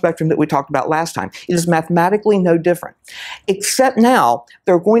power spectrum that we talked about last time. It is mathematically no different. Except now,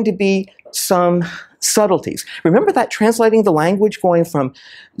 there are going to be some subtleties. Remember that translating the language going from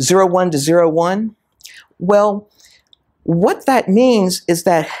 0, 1 to 0, 1? Well, what that means is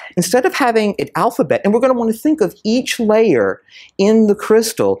that instead of having an alphabet, and we're going to want to think of each layer in the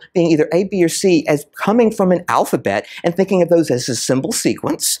crystal being either A, B, or C as coming from an alphabet and thinking of those as a symbol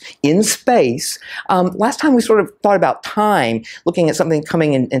sequence in space. Last time we sort of thought about time, looking at something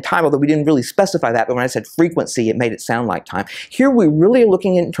coming in time, although we didn't really specify that, but when I said frequency, it made it sound like time. Here we really are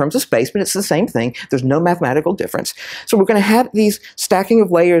looking in terms of space, but it's the same thing. There's no mathematical difference. So we're going to have these stacking of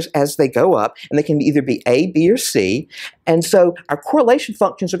layers as they go up, and they can either be A, B, or C. And so our correlation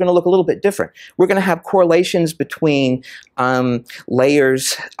functions are going to look a little bit different. We're going to have correlations between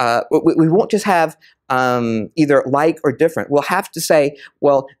layers. We won't just have either like or different. We'll have to say,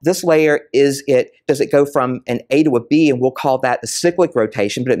 well, this layer does it go from an A to a B, and we'll call that a cyclic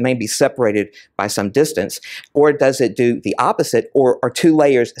rotation, but it may be separated by some distance. Or does it do the opposite, or are two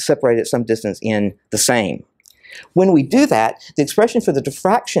layers separated some distance in the same? When we do that, the expression for the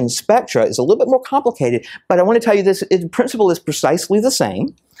diffraction spectra is a little bit more complicated, but I want to tell you this, in principle, is precisely the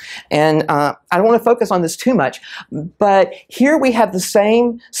same. And I don't want to focus on this too much, but here we have the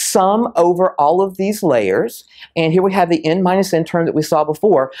same sum over all of these layers, and here we have the n minus n term that we saw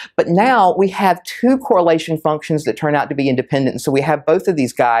before, but now we have two correlation functions that turn out to be independent, and so we have both of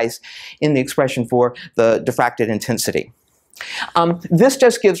these guys in the expression for the diffracted intensity. This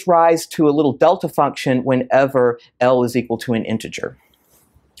just gives rise to a little delta function whenever L is equal to an integer.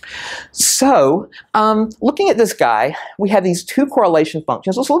 So, looking at this guy, we have these two correlation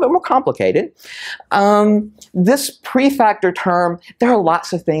functions. It's a little bit more complicated. This prefactor term, there are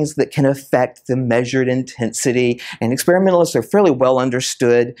lots of things that can affect the measured intensity, and experimentalists are fairly well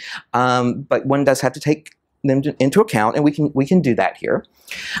understood, but one does have to take them into account, and we can do that here.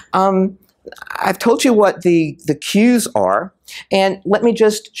 I've told you what the Q's are, and let me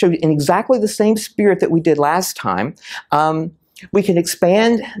just show you in exactly the same spirit that we did last time. We can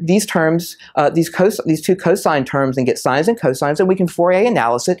expand these terms, these two cosine terms, and get sines and cosines, and we can Fourier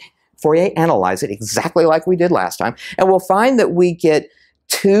analyze it exactly like we did last time, and we'll find that we get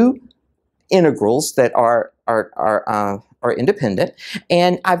two integrals that are independent.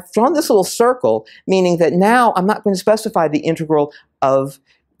 And I've drawn this little circle, meaning that now I'm not going to specify the interval of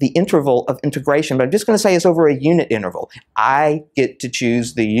integration, but I'm just going to say it's over a unit interval. I get to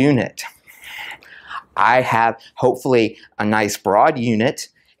choose the unit. I have, hopefully, a nice broad unit,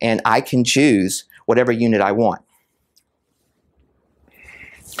 and I can choose whatever unit I want.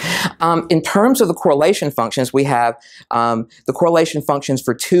 In terms of the correlation functions, we have the correlation functions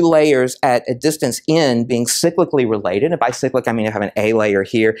for two layers at a distance n being cyclically related. And by cyclic, I mean I have an A layer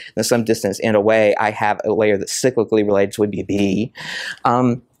here, and some distance n away, I have a layer that's cyclically related, so it would be a B.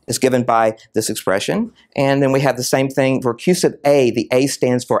 Is given by this expression. And then we have the same thing for Q sub A. The A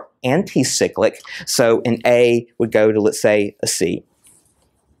stands for anticyclic, so an A would go to, let's say, a C.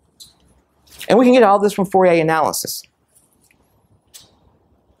 And we can get all this from Fourier analysis.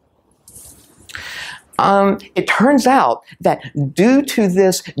 It turns out that due to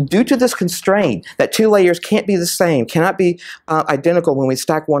this constraint that two layers can't be the same, cannot be identical when we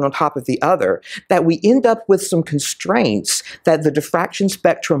stack one on top of the other, that we end up with some constraints that the diffraction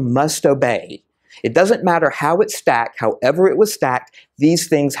spectrum must obey. It doesn't matter how it's stacked, however it was stacked, these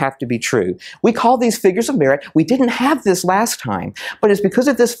things have to be true. We call these figures of merit. We didn't have this last time, but it's because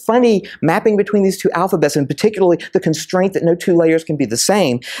of this funny mapping between these two alphabets, and particularly the constraint that no two layers can be the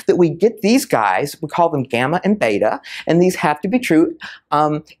same, that we get these guys. We call them gamma and beta, and these have to be true.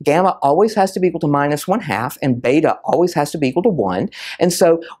 Gamma always has to be equal to -1/2, and beta always has to be equal to 1. And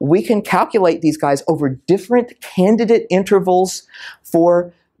so we can calculate these guys over different candidate intervals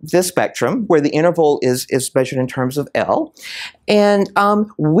for this spectrum, where the interval is measured in terms of L. And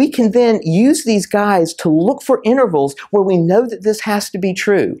we can then use these guys to look for intervals where we know that this has to be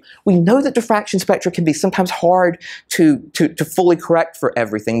true. We know that diffraction spectra can be sometimes hard to fully correct for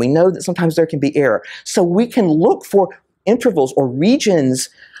everything. We know that sometimes there can be error. So we can look for intervals or regions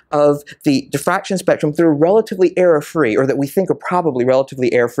of the diffraction spectrum that are relatively error-free, or that we think are probably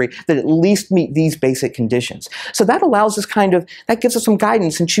relatively error-free, that at least meet these basic conditions. So that allows us that gives us some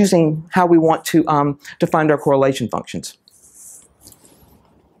guidance in choosing how we want to find our correlation functions.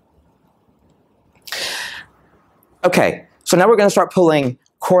 Okay, so now we're going to start pulling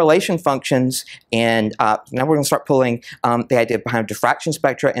correlation functions, and now we're going to start pulling the idea behind diffraction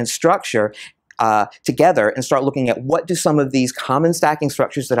spectra and structure together and start looking at what do some of these common stacking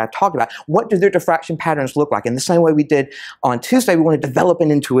structures that I've talked about, what do their diffraction patterns look like? In the same way we did on Tuesday, we want to develop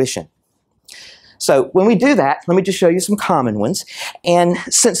an intuition. So when we do that, let me just show you some common ones. And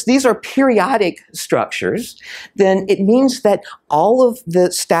since these are periodic structures, then it means that all of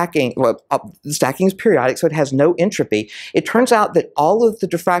the stacking, well, the stacking is periodic, so it has no entropy. It turns out that all of the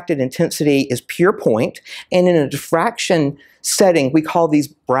diffracted intensity is pure point, and in a diffraction setting, we call these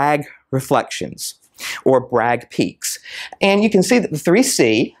Bragg reflections, or Bragg peaks. And you can see that the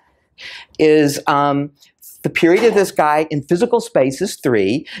 3C is the period of this guy in physical space is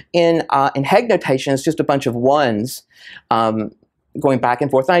 3. In Hegg notation, it's just a bunch of 1s going back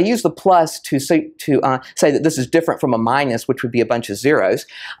and forth. And I use the plus to say that this is different from a minus, which would be a bunch of 0s.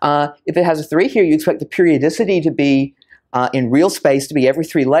 If it has a 3 here, you expect the periodicity to be in real space to be every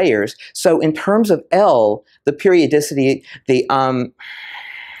 3 layers. So in terms of L, the periodicity, in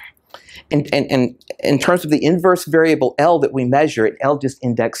terms of the inverse variable L that we measure, L just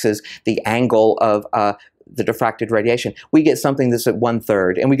indexes the angle of the diffracted radiation. We get something that's at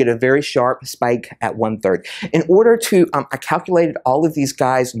 1/3, and we get a very sharp spike at 1/3. In order to, I calculated all of these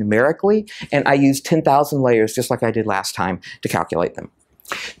guys numerically, and I used 10,000 layers, just like I did last time, to calculate them.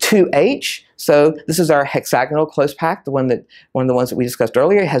 2H, so this is our hexagonal close pack, one of the ones that we discussed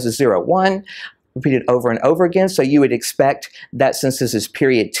earlier. It has a 0, 1. Repeated over and over again, so you would expect that since this is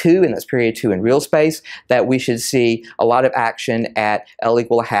period 2, and that's period 2 in real space, that we should see a lot of action at L =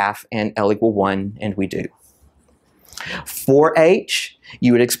 1/2 and L = 1, and we do. 4H,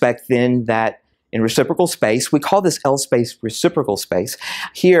 you would expect then that in reciprocal space, we call this L space reciprocal space,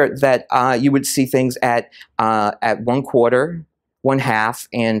 here that you would see things at 1/4, 1/2,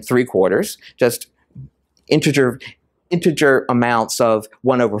 and 3/4, just integer amounts of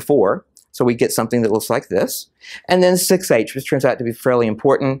 1/4. So we get something that looks like this. And then 6H, which turns out to be fairly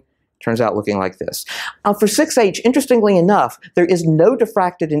important, turns out looking like this. For 6H, interestingly enough, there is no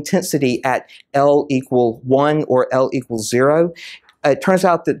diffracted intensity at L = 1 or L = 0. It turns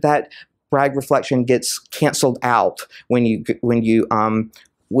out that that Bragg reflection gets canceled out when you go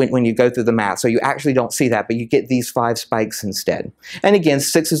through the math. So you actually don't see that, but you get these 5 spikes instead. And again,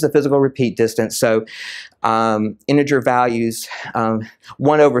 6 is the physical repeat distance, so integer values,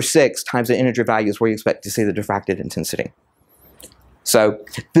 1/6 times the integer value is where you expect to see the diffracted intensity. So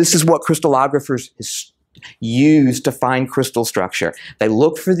this is what crystallographers use to find crystal structure. They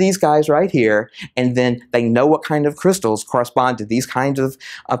look for these guys right here, and then they know what kind of crystals correspond to these kinds of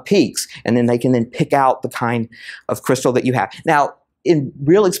peaks, and then they can then pick out the kind of crystal that you have. Now, in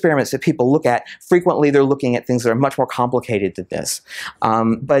real experiments that people look at, frequently they're looking at things that are much more complicated than this.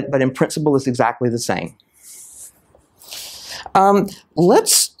 But in principle, it's exactly the same.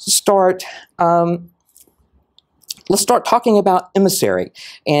 Let's start talking about emissary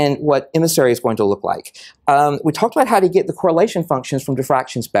and what emissary is going to look like. We talked about how to get the correlation functions from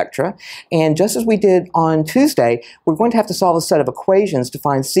diffraction spectra, and just as we did on Tuesday, we're going to have to solve a set of equations to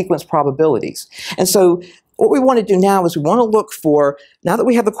find sequence probabilities. And so what we want to do now is we want to look for, now that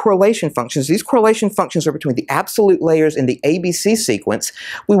we have the correlation functions, these correlation functions are between the absolute layers in the ABC sequence,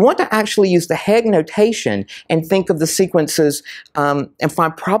 we want to actually use the Hegg notation and think of the sequences and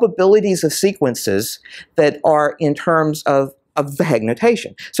find probabilities of sequences that are in terms of the Hegg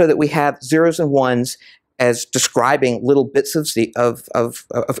notation, so that we have 0s and 1s as describing little bits of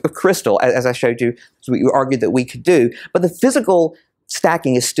crystal, as I showed you, as we argued that we could do. But the physical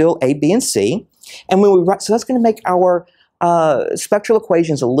stacking is still A, B, and C. And when we write, so that's going to make our spectral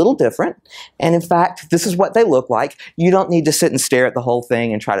equations a little different. And in fact, this is what they look like. You don't need to sit and stare at the whole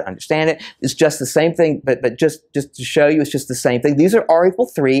thing and try to understand it. It's just the same thing, but just to show you, it's just the same thing. These are R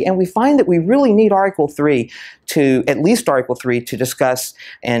 = 3, and we find that we really need R = 3 to, at least R = 3, to discuss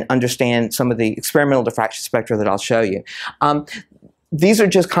and understand some of the experimental diffraction spectra that I'll show you. These are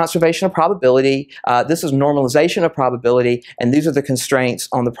just conservation of probability. This is normalization of probability, and these are the constraints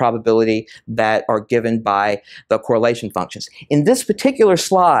on the probability that are given by the correlation functions. In this particular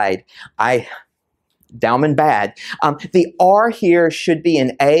slide, Dauman bad. The R here should be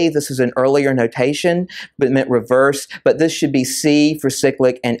an A. This is an earlier notation, but meant reverse. But this should be C for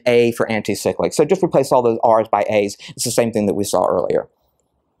cyclic and A for anticyclic. So just replace all those R's by A's. It's the same thing that we saw earlier.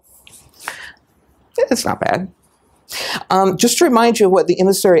 It's not bad. Just to remind you of what the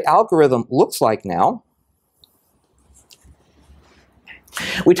emissary algorithm looks like now,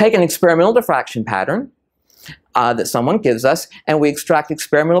 we take an experimental diffraction pattern that someone gives us, and we extract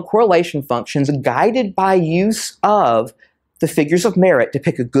experimental correlation functions guided by use of the figures of merit to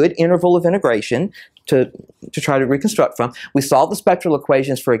pick a good interval of integration, to try to reconstruct from. We solve the spectral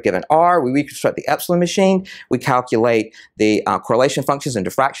equations for a given R. We reconstruct the epsilon machine. We calculate the correlation functions and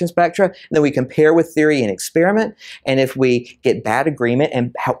diffraction spectra. And then we compare with theory and experiment. And if we get bad agreement,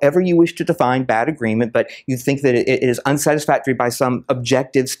 and however you wish to define bad agreement, but you think that it is unsatisfactory by some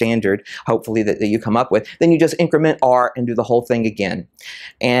objective standard, hopefully that you come up with, then you just increment R and do the whole thing again.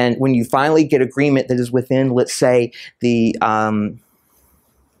 And when you finally get agreement that is within, let's say, the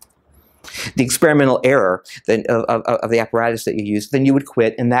experimental error of the apparatus that you use, then you would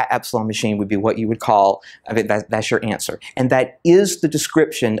quit, and that epsilon machine would be what you would call, I mean, that's your answer. And that is the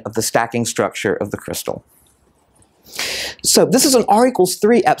description of the stacking structure of the crystal. So this is an R equals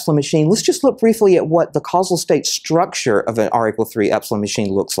 3 epsilon machine. Let's just look briefly at what the causal state structure of an R equals 3 epsilon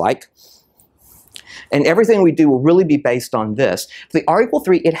machine looks like. And everything we do will really be based on this. For the R equal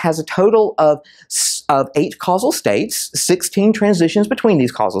 3, it has a total of 8 causal states, 16 transitions between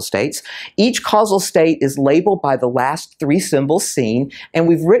these causal states. Each causal state is labeled by the last 3 symbols seen, and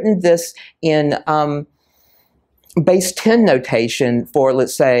we've written this in base 10 notation for,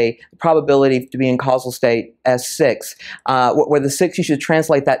 let's say, probability to be in causal state S6, where the 6, you should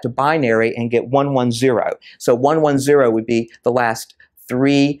translate that to binary and get 110. So 110 would be the last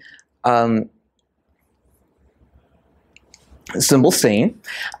 3 symbol seen.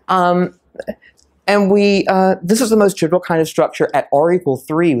 And this is the most general kind of structure at R equal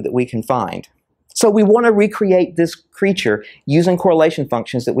 3 that we can find. So we want to recreate this creature using correlation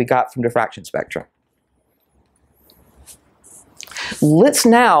functions that we got from diffraction spectra. Let's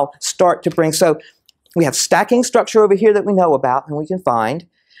now start to bring, so we have stacking structure over here that we know about and we can find.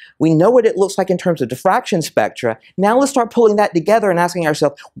 We know what it looks like in terms of diffraction spectra. Now let's start pulling that together and asking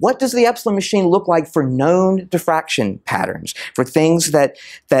ourselves, what does the epsilon machine look like for known diffraction patterns, for things that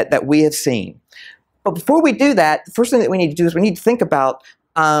we have seen? But before we do that, the first thing that we need to do is we need to think about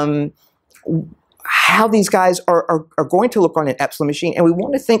how these guys are going to look on an epsilon machine, and we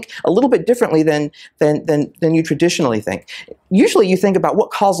want to think a little bit differently than you traditionally think. Usually you think about what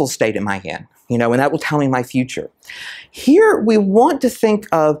causal state am I in, you know, and that will tell me my future. Here we want to think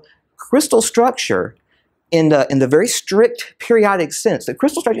of crystal structure in the very strict periodic sense. The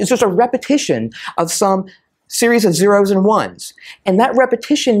crystal structure is just a repetition of some series of zeros and ones, and that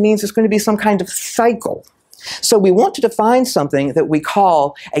repetition means it's going to be some kind of cycle. So we want to define something that we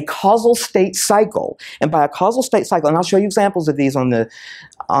call a causal state cycle. And by a causal state cycle, and I'll show you examples of these on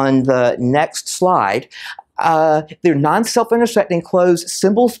the next slide, they're non-self-intersecting closed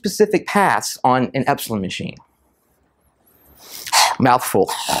symbol-specific paths on an epsilon machine.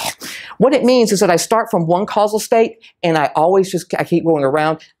 Mouthful. What it means is that I start from one causal state, and I keep going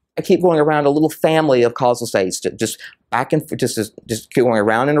around. I keep going around a little family of causal states, just back and just keep going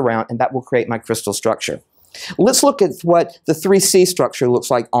around and around, and that will create my crystal structure. Let's look at what the 3C structure looks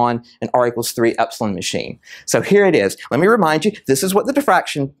like on an R equals 3 epsilon machine. So here it is. Let me remind you, this is what the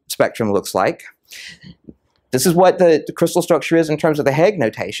diffraction spectrum looks like. This is what the crystal structure is in terms of the Hegg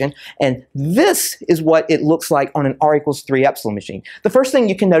notation, and this is what it looks like on an R equals 3 epsilon machine. The first thing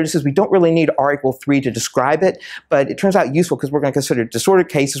you can notice is we don't really need R equal 3 to describe it, but it turns out useful because we're going to consider disordered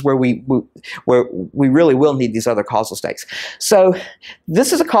cases where we really will need these other causal states. So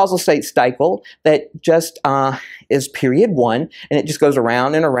this is a causal state cycle that just is period 1, and it just goes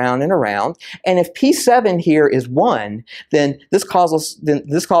around and around and around. And if P7 here is 1, then this causal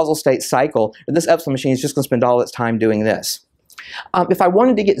state cycle, or this epsilon machine, is just going to spend all its time doing this. If I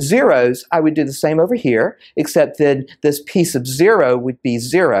wanted to get zeros, I would do the same over here, except that this P sub 0 would be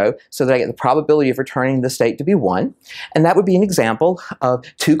 0, so that I get the probability of returning the state to be 1. And that would be an example of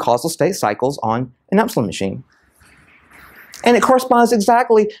 2 causal state cycles on an epsilon machine. And it corresponds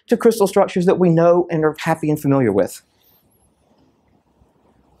exactly to crystal structures that we know and are happy and familiar with.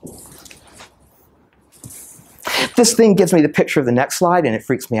 This thing gives me the picture of the next slide, and it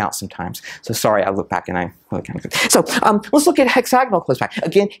freaks me out sometimes. So sorry, I look back and I really kind of. So let's look at hexagonal close pack.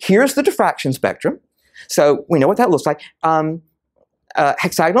 Again, here's the diffraction spectrum. So we know what that looks like.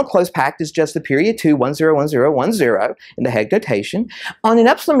 Hexagonal close packed is just the period 2, 1, 0, 1, 0, 1, 0 in the Hegg notation. On an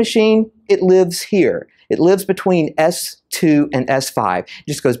epsilon machine, it lives here. It lives between S2 and S5. It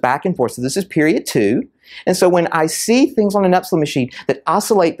just goes back and forth. So this is period 2. And so when I see things on an epsilon machine that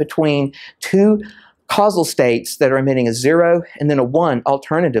oscillate between 2 causal states that are emitting a 0 and then a 1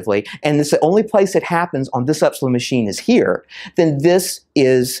 alternatively, and this, the only place it happens on this epsilon machine is here, then this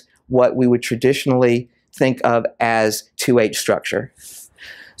is what we would traditionally think of as 2H structure.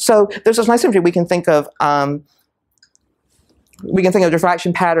 So there's this nice imagery we can think of We can think of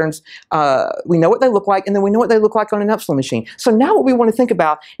diffraction patterns. We know what they look like, and then we know what they look like on an epsilon machine. So now what we want to think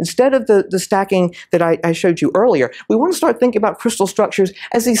about, instead of the stacking that I showed you earlier, we want to start thinking about crystal structures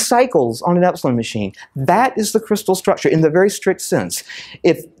as these cycles on an epsilon machine. That is the crystal structure in the very strict sense.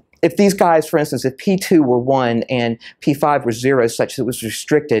 If these guys, for instance, if P2 were 1 and P5 were 0, such that it was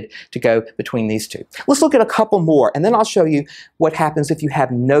restricted to go between these two. Let's look at a couple more, and then I'll show you what happens if you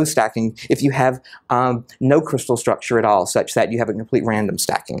have no stacking, if you have no crystal structure at all, such that you have a complete random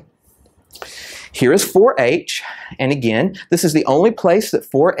stacking. Here is 4H, and again, this is the only place that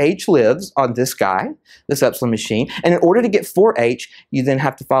 4H lives on this guy, this epsilon machine, and in order to get 4H, you then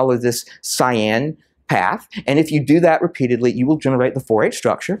have to follow this cyan path, and if you do that repeatedly, you will generate the 4H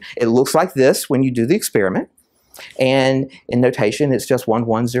structure. It looks like this when you do the experiment, and in notation, it's just 1,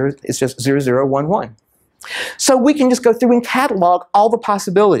 1, 0, it's just 0, 0, 1, 1. So we can just go through and catalog all the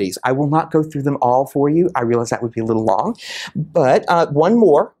possibilities. I will not go through them all for you. I realize that would be a little long, but one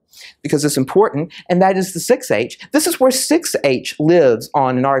more, because it's important, and that is the 6H. This is where 6H lives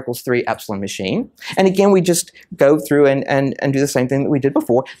on an R=3 epsilon machine. And again, we just go through and do the same thing that we did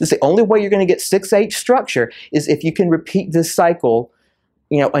before. This is the only way you're going to get 6H structure is if you can repeat this cycle,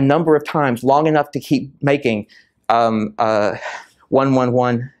 a number of times, long enough to keep making 1, 1,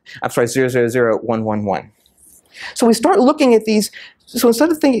 1, I'm sorry, 0, 0, 0, 1, 1, 1. So we start looking at these. So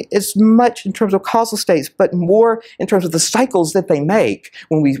instead of thinking as much in terms of causal states, but more in terms of the cycles that they make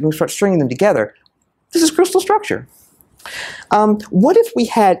when we start stringing them together, this is crystal structure. What if we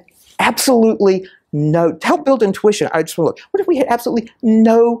had absolutely no, to help build intuition, I just want to look, what if we had absolutely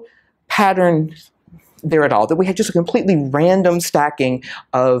no pattern there at all, that we had just a completely random stacking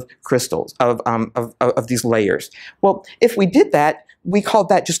of crystals, of these layers? Well, if we did that, we called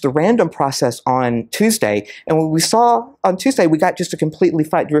that just the random process on Tuesday, and when we saw on Tuesday, we got just a completely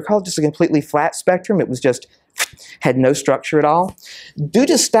flat, do you recall, just a completely flat spectrum? It was just, had no structure at all. Due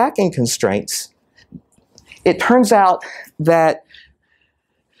to stacking constraints, it turns out that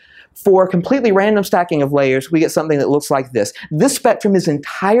for completely random stacking of layers, we get something that looks like this. This spectrum is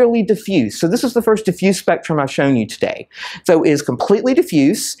entirely diffuse. So this is the first diffuse spectrum I've shown you today. So it is completely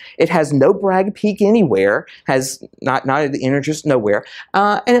diffuse. It has no Bragg peak anywhere, has not at the integers, nowhere.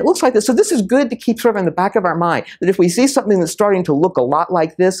 And it looks like this. So this is good to keep sort of in the back of our mind, that if we see something that's starting to look a lot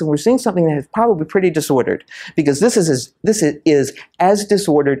like this, and we're seeing something that is probably pretty disordered, because this is as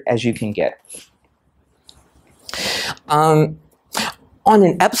disordered as you can get. On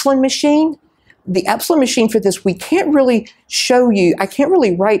an epsilon machine, the epsilon machine for this, we can't really show you, I can't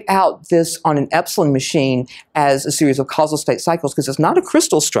really write out this on an epsilon machine as a series of causal state cycles because it's not a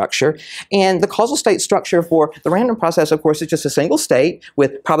crystal structure. And the causal state structure for the random process, of course, is just a single state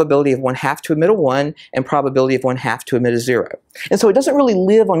with probability of 1/2 to emit a 1 and probability of 1/2 to emit a 0. And so it doesn't really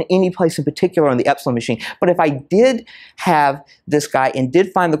live on any place in particular on the epsilon machine. But if I did have this guy and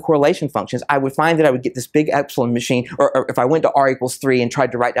did find the correlation functions, I would find that I would get this big epsilon machine, or if I went to R=3 and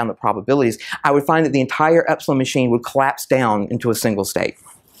tried to write down the probabilities, I would find that the entire epsilon machine would collapse down into a single state.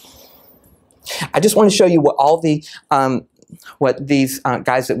 I just want to show you what all the what these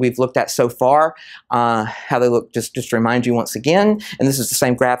guys that we've looked at so far, how they look, just to remind you once again, and this is the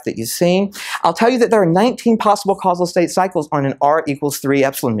same graph that you've seen. I'll tell you that there are 19 possible causal state cycles on an R=3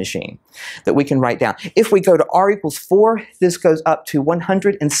 epsilon machine that we can write down. If we go to R=4, this goes up to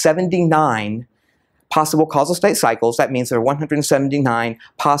 179 possible causal state cycles. That means there are 179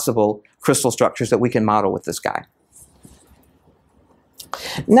 possible crystal structures that we can model with this guy.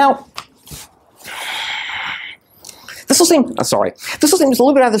 Now, this will seem just a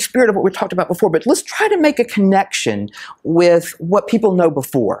little bit out of the spirit of what we talked about before, but let's try to make a connection with what people know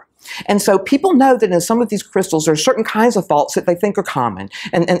before. And so people know that in some of these crystals there are certain kinds of faults that they think are common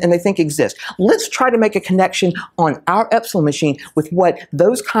and they think exist. Let's try to make a connection on our epsilon machine with what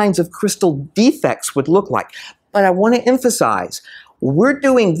those kinds of crystal defects would look like. But I want to emphasize, we're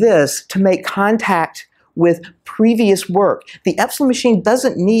doing this to make contact with previous work. The epsilon machine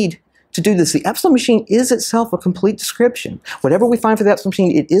doesn't need to do this. The epsilon machine is itself a complete description. Whatever we find for the epsilon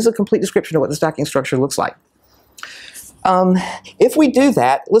machine, it is a complete description of what the stacking structure looks like. If we do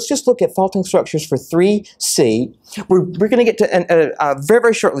that, let's just look at faulting structures for 3C. We're going to get to, very,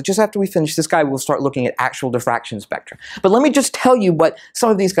 very shortly, just after we finish this guy, we'll start looking at actual diffraction spectra. But let me just tell you what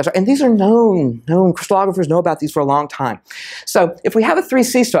some of these guys are. And these are known crystallographers know about these for a long time. So if we have a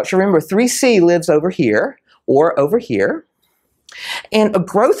 3C structure, remember 3C lives over here or over here. And a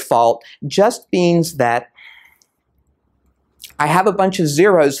growth fault just means that I have a bunch of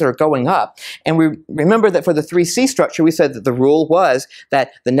zeros that are going up. And we remember that for the 3C structure, we said that the rule was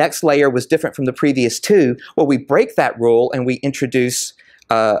that the next layer was different from the previous two. Well, we break that rule and we introduce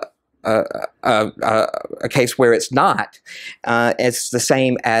a case where it's not. It's the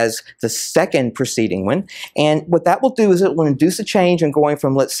same as the second preceding one. And what that will do is it will induce a change in going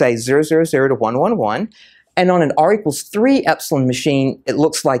from, let's say, 0, 0, 0 to 1, 1, 1. And on an R equals 3 epsilon machine, it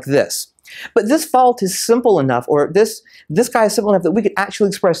looks like this. But this fault is simple enough, or this guy is simple enough that we could actually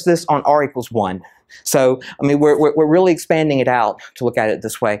express this on R equals 1. So, I mean, we're really expanding it out to look at it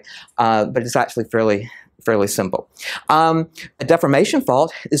this way, but it's actually fairly simple. A deformation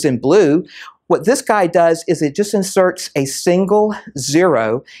fault is in blue. What this guy does is it just inserts a single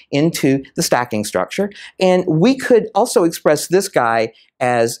 0 into the stacking structure. And we could also express this guy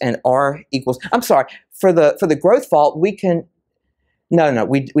as an R equals, I'm sorry, for the growth fault, we can, no,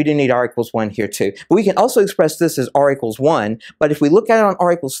 we do need R equals 1 here too. But we can also express this as R equals 1. But if we look at it on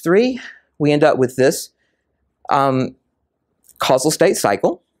R equals 3, we end up with this causal state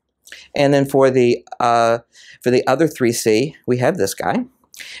cycle. And then for the other 3C, we have this guy.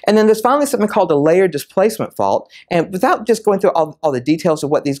 And then there's finally something called a layer displacement fault. And without just going through all the details of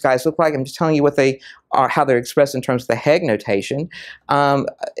what these guys look like, I'm just telling you what they are, how they're expressed in terms of the Hegg notation.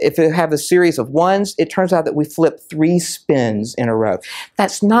 If you have a series of 1s, it turns out that we flip 3 spins in a row.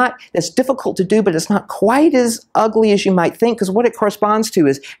 That's difficult to do, but it's not quite as ugly as you might think, because what it corresponds to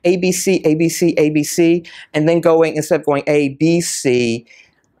is ABC, ABC, ABC, and then going, instead of going A, B, C,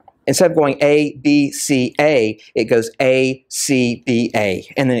 instead of going A, B, C, A, it goes A, C, B,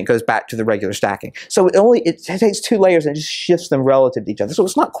 A, and then it goes back to the regular stacking. So it takes 2 layers and just shifts them relative to each other. So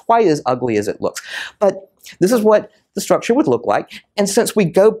it's not quite as ugly as it looks. But this is what the structure would look like. And since we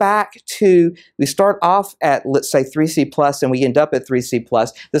go back to, we start off at, let's say, 3C plus, and we end up at 3C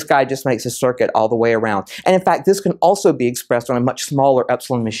plus, this guy just makes a circuit all the way around. And in fact, this can also be expressed on a much smaller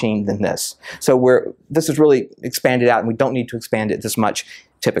epsilon machine than this. So this is really expanded out, and we don't need to expand it this much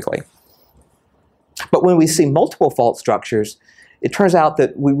typically. But when we see multiple fault structures, it turns out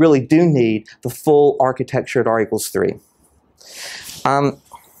that we really do need the full architecture at R equals 3.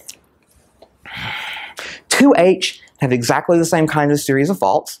 2H have exactly the same kind of series of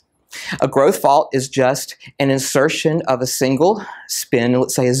faults. A growth fault is just an insertion of a single spin,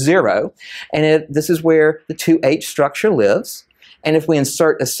 let's say a 0, and this is where the 2H structure lives. And if we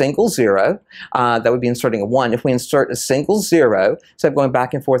insert a single 0, that would be inserting a 1. If we insert a single 0, instead of going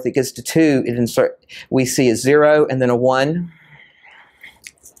back and forth, it gets to 2, we see a 0 and then a 1,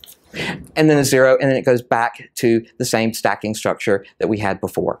 and then a 0, and then it goes back to the same stacking structure that we had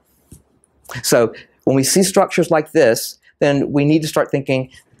before. So when we see structures like this, then we need to start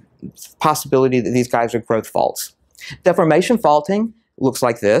thinking possibility that these guys are growth faults. Deformation faulting looks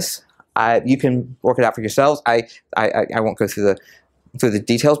like this. You can work it out for yourselves. I won't go through the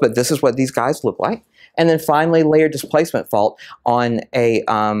details, but this is what these guys look like. And then finally, layer displacement fault on a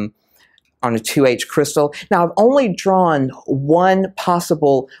 2H crystal. Now, I've only drawn one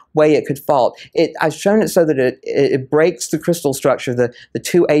possible way it could fault. I've shown it so that it breaks the crystal structure. The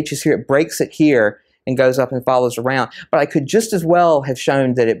 2H is here. It breaks it here and goes up and follows around. But I could just as well have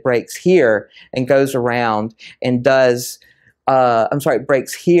shown that it breaks here and goes around and does, it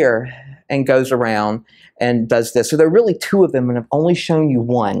breaks here and goes around and does this. So there are really 2 of them, and I've only shown you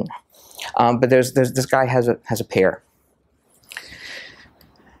one. But this guy has a pair.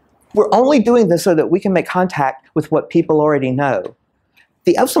 We're only doing this so that we can make contact with what people already know.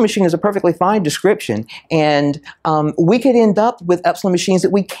 The epsilon machine is a perfectly fine description, and we could end up with epsilon machines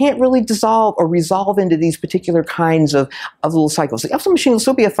that we can't really dissolve or resolve into these particular kinds of little cycles. The epsilon machine will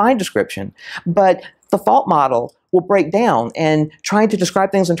still be a fine description, but the fault model will break down, and trying to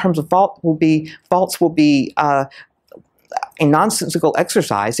describe things in terms of faults will be a nonsensical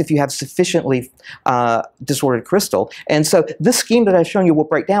exercise if you have sufficiently disordered crystal. And so this scheme that I've shown you will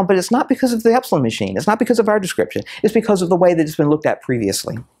break down, but it's not because of the epsilon machine. It's not because of our description. It's because of the way that it's been looked at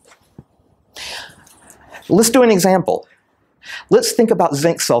previously. Let's do an example. Let's think about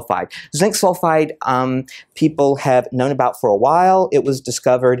zinc sulfide. Zinc sulfide people have known about for a while. It was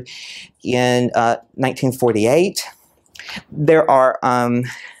discovered in 1948. There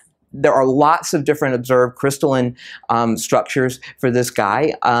are lots of different observed crystalline structures for this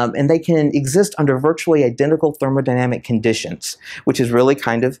guy, and they can exist under virtually identical thermodynamic conditions, which is really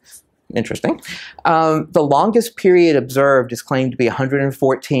kind of interesting. The longest period observed is claimed to be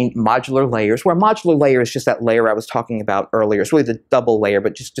 114 modular layers, where a modular layer is just that layer I was talking about earlier. It's really the double layer,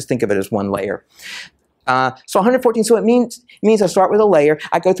 but just think of it as one layer. So 114, so it means I start with a layer,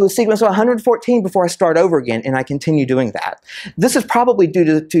 I go through a sequence of 114 before I start over again, and I continue doing that. This is probably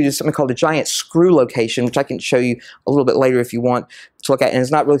due to something called a giant screw location, which I can show you a little bit later if you want to look at, and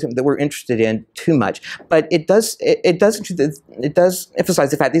it's not really something that we're interested in too much. But it does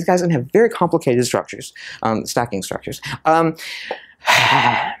emphasize the fact these guys can have very complicated structures, stacking structures.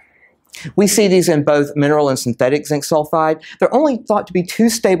 We see these in both mineral and synthetic zinc sulfide. There are only thought to be two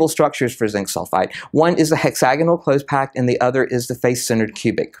stable structures for zinc sulfide. One is the hexagonal close packed and the other is the face-centered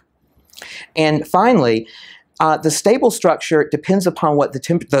cubic. And finally, the stable structure depends upon what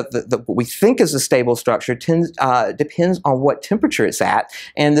what we think is a stable structure depends on what temperature it's at,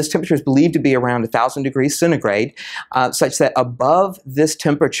 and this temperature is believed to be around 1,000 degrees centigrade, such that above this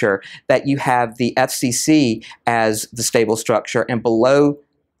temperature that you have the FCC as the stable structure, and below,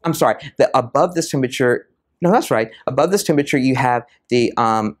 I'm sorry, above this temperature, no, that's right, above this temperature you have the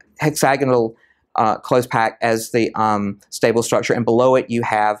hexagonal close pack as the stable structure, and below it you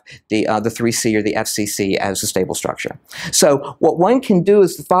have the 3C or the FCC as the stable structure. So what one can do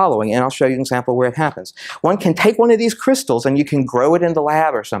is the following, and I'll show you an example where it happens. One can take one of these crystals and you can grow it in the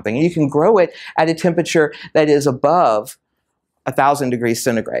lab or something, and you can grow it at a temperature that is above 1,000 degrees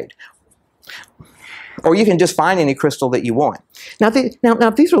centigrade. Or you can just find any crystal that you want. Now,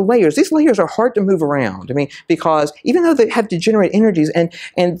 these are layers. These layers are hard to move around. I mean, because even though they have degenerate energies, and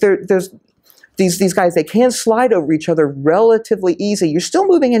there's these guys, they can slide over each other relatively easy. You're still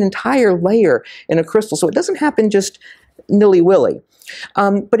moving an entire layer in a crystal, so it doesn't happen just nilly-willy.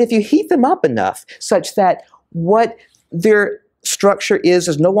 But if you heat them up enough such that what their structure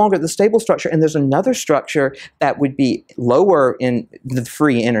is no longer the stable structure, and there's another structure that would be lower in the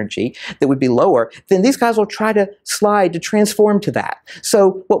free energy, that would be lower, then these guys will try to slide to transform to that.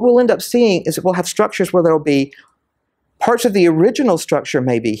 So what we'll end up seeing is that we'll have structures where there will be parts of the original structure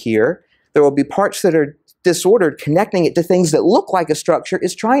may be here. There will be parts that are disordered, connecting it to things that look like a structure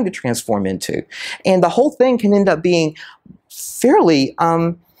is trying to transform into. And the whole thing can end up being fairly,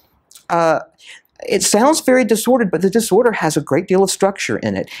 it sounds very disordered, but the disorder has a great deal of structure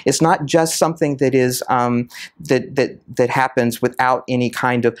in it. It's not just something that is, that happens without any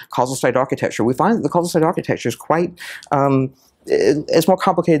kind of causal state architecture. We find that the causal state architecture is quite, it's more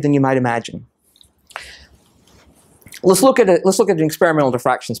complicated than you might imagine. Let's look at an experimental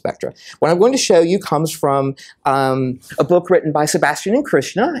diffraction spectra. What I'm going to show you comes from a book written by Sebastian and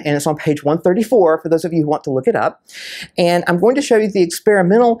Krishna, and it's on page 134 for those of you who want to look it up. And I'm going to show you the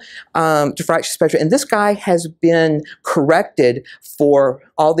experimental diffraction spectra, and this guy has been corrected for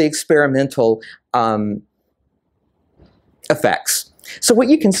all the experimental effects. So what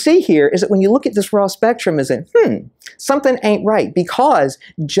you can see here is that when you look at this raw spectrum is that, something ain't right, because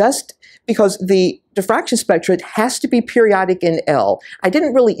the diffraction spectra has to be periodic in L. I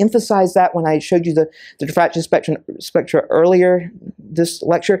didn't really emphasize that when I showed you the diffraction spectra earlier this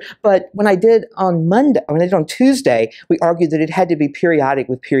lecture, but when I did on Tuesday, we argued that it had to be periodic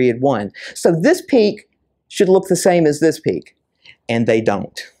with period 1. So this peak should look the same as this peak, and they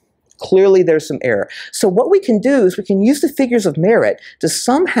don't. Clearly there's some error. So what we can do is we can use the figures of merit to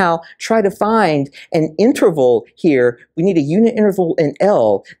somehow try to find an interval here. We need a unit interval in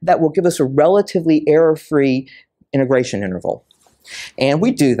L that will give us a relatively error-free integration interval. And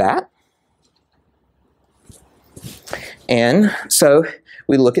we do that. And so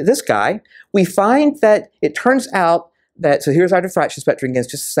we look at this guy. We find that it turns out that, so here's our diffraction spectrum, again,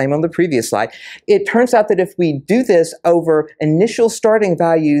 it's just the same on the previous slide. It turns out that if we do this over initial starting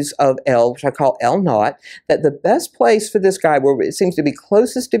values of L, which I call L naught, that the best place for this guy, where it seems to be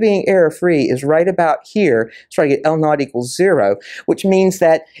closest to being error-free, is right about here. So I get L naught equals 0, which means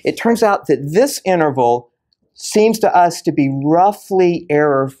that it turns out that this interval seems to us to be roughly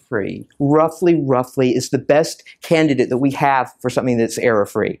error-free. Roughly is the best candidate that we have for something that's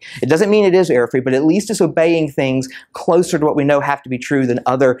error-free. It doesn't mean it is error-free, but at least it's obeying things closer to what we know have to be true than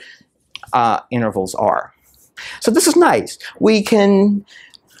other intervals are. So this is nice. We can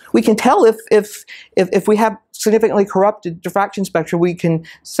tell if we have significantly corrupted diffraction spectra, we can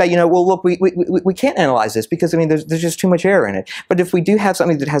say, you know, well, look, we can't analyze this because, I mean, there's just too much error in it. But if we do have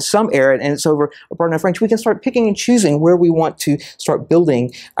something that has some error and it's over a broad enough range, we can start picking and choosing where we want to start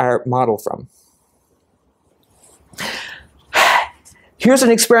building our model from. Here's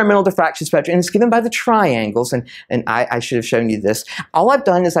an experimental diffraction spectrum, and it's given by the triangles, and I should have shown you this. All I've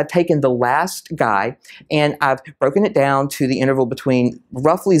done is I've taken the last guy, and I've broken it down to the interval between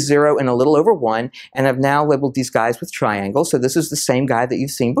roughly 0 and a little over 1, and I've now labeled these guys with triangles. So this is the same guy that you've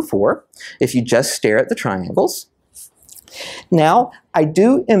seen before, if you just stare at the triangles. Now, I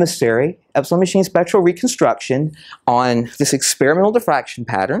do emissary epsilon machine spectral reconstruction on this experimental diffraction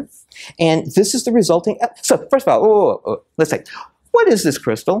pattern, and this is the resulting. So first of all, let's say, what is this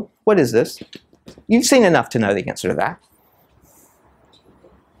crystal? What is this? You've seen enough to know the answer to that.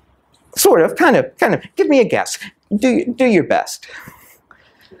 Sort of, kind of. Give me a guess. Do your best.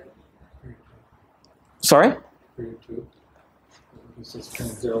 Sorry?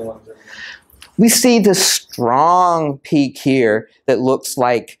 we see this strong peak here that looks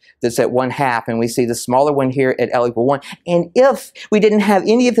like that's at 1/2, and we see the smaller one here at L equal 1. And if we didn't have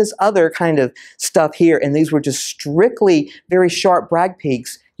any of this other kind of stuff here, and these were just strictly very sharp Bragg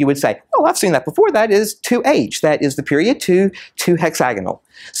peaks, you would say, oh, I've seen that before. That is 2H. That is the period 2 hexagonal.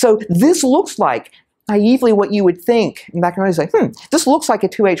 So this looks like naively what you would think in the back of your mind is like, this looks like a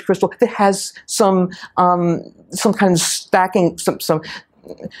 2H crystal that has some kind of stacking, some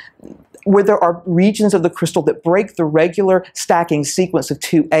where there are regions of the crystal that break the regular stacking sequence of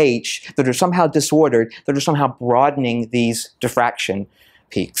 2H that are somehow disordered, that are somehow broadening these diffraction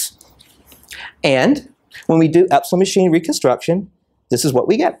peaks. And when we do Epsilon machine reconstruction, this is what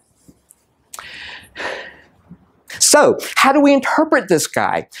we get. So, how do we interpret this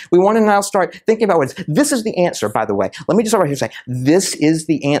guy? We want to now start thinking about what it is. This is the answer, by the way. Let me just start right here and say, this is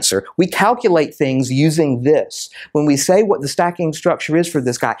the answer. We calculate things using this. When we say what the stacking structure is for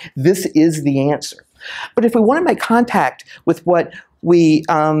this guy, this is the answer. But if we want to make contact with what we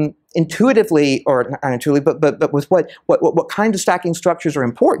intuitively, or not intuitively, but with what kind of stacking structures are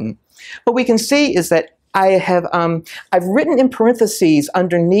important, what we can see is that I've written in parentheses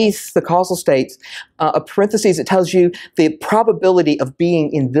underneath the causal states, a parentheses that tells you the probability of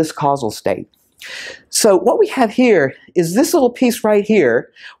being in this causal state. So what we have here is this little piece right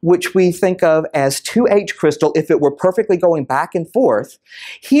here, which we think of as 2H crystal if it were perfectly going back and forth.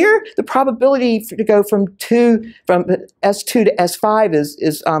 Here, the probability to go from S2 to S5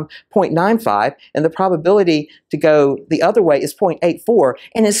 is 0.95, and the probability to go the other way is 0.84,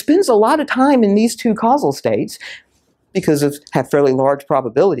 and it spends a lot of time in these two causal states because of have fairly large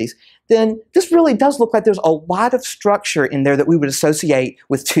probabilities. Then this really does look like there's a lot of structure in there that we would associate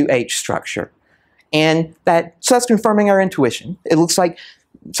with 2H structure. And so that's confirming our intuition. It looks like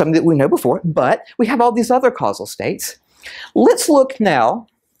something that we know before, but we have all these other causal states. Let's look now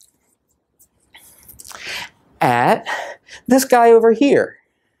at this guy over here.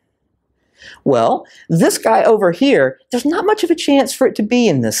 Well, this guy over here, there's not much of a chance for it to be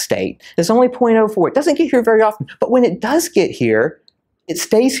in this state. It's only 0.04. It doesn't get here very often, but when it does get here, it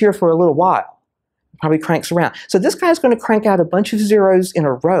stays here for a little while. It probably cranks around. So this guy's going to crank out a bunch of zeros in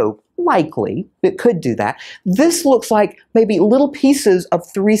a row. Likely, it could do that. This looks like maybe little pieces of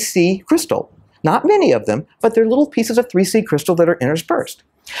 3C crystal. Not many of them, but they're little pieces of 3C crystal that are interspersed.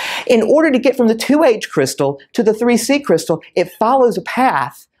 In order to get from the 2H crystal to the 3C crystal, it follows a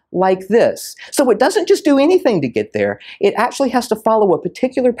path like this. So it doesn't just do anything to get there. It actually has to follow a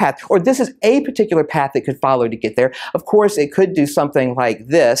particular path, or this is a particular path it could follow to get there. Of course, it could do something like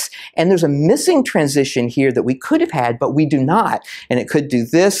this, and there's a missing transition here that we could have had, but we do not. And it could do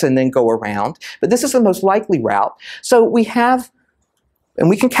this and then go around. But this is the most likely route. So we have, and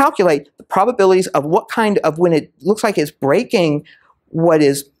we can calculate the probabilities of what kind of, when it looks like it's breaking what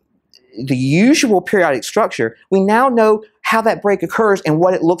is the usual periodic structure, we now know how that break occurs and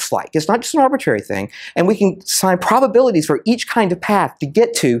what it looks like. It's not just an arbitrary thing, and we can assign probabilities for each kind of path to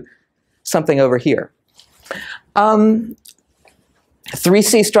get to something over here. 3C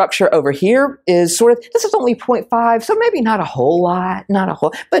structure over here is sort of, this is only 0.5, so maybe not a whole lot,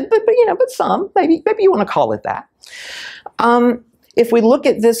 but you know, but some, maybe you want to call it that. If we look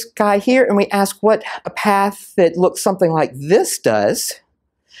at this guy here and we ask what a path that looks something like this does,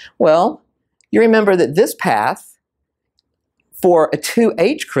 well, you remember that this path for a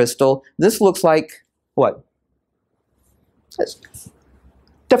 2H crystal, this looks like what? It's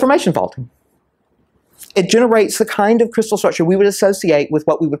deformation faulting. It generates the kind of crystal structure we would associate with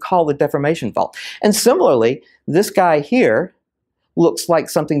what we would call the deformation fault. And similarly, this guy here looks like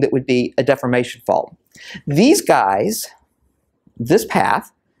something that would be a deformation fault. These guys, this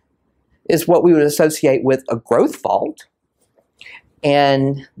path, is what we would associate with a growth fault.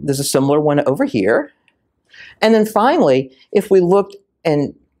 And there's a similar one over here. And then finally, if we looked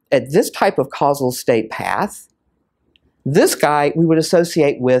at this type of causal state path, this guy we would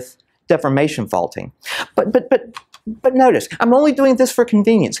associate with deformation faulting. But notice, I'm only doing this for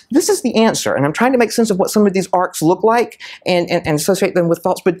convenience. This is the answer, and I'm trying to make sense of what some of these arcs look like and associate them with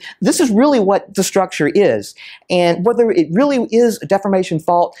faults, but this is really what the structure is. And whether it really is a deformation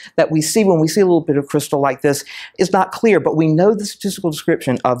fault that we see when we see a little bit of crystal like this is not clear, but we know the statistical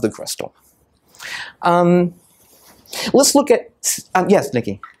description of the crystal. Let's look at, yes,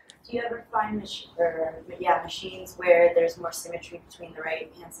 Nikki? Do you ever find machines where there's more symmetry between the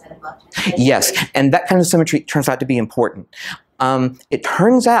right-hand side and left-hand side? Yes, and that kind of symmetry turns out to be important. It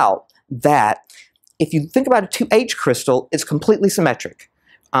turns out that if you think about a 2H crystal, it's completely symmetric.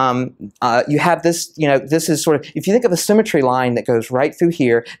 you have this, this is sort of, if you think of a symmetry line that goes right through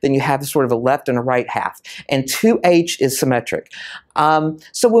here, then you have sort of a left and a right half. And 2H is symmetric.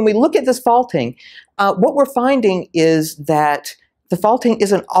 So when we look at this faulting, what we're finding is that the faulting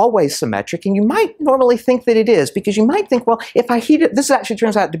isn't always symmetric, and you might normally think that it is, because you might think, well, if I heat it, this actually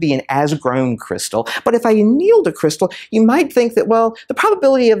turns out to be an as-grown crystal, but if I annealed a crystal, you might think that, well, the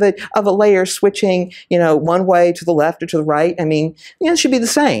probability of a layer switching, one way to the left or to the right, I mean, it should be the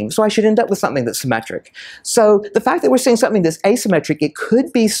same, so I should end up with something that's symmetric. So the fact that we're seeing something that's asymmetric, it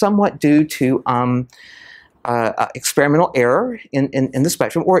could be somewhat due to experimental error in the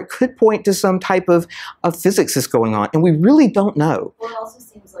spectrum, or it could point to some type of physics that's going on, and we really don't know. Well, it also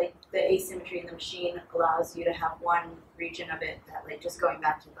seems like the asymmetry in the machine allows you to have one region of it that, like, just going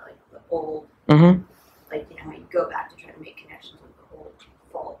back to the old, like, when you go back to try to make connections with the old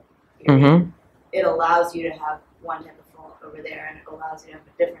fault theory, it allows you to have one type of fault over there, and it allows you to have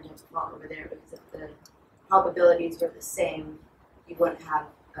a different type of fault over there, because if the probabilities were the same, you wouldn't have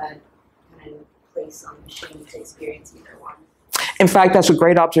a kind of place on the machine to experience either one. In fact, that's a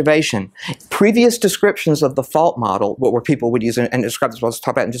great observation. Previous descriptions of the fault model, what people would use and describe this, we'll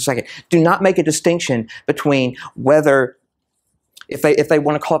talk about in just a second, do not make a distinction between whether, if they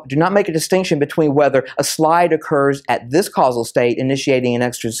want to call it, do not make a distinction between whether a slide occurs at this causal state initiating an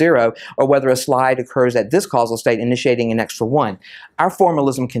extra 0, or whether a slide occurs at this causal state initiating an extra 1. Our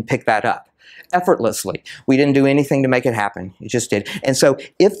formalism can pick that up effortlessly. We didn't do anything to make it happen. It just did. And so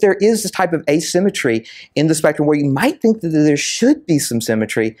if there is this type of asymmetry in the spectrum where you might think that there should be some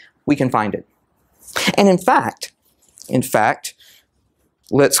symmetry, we can find it. And in fact,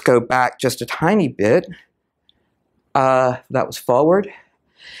 let's go back just a tiny bit. That was forward.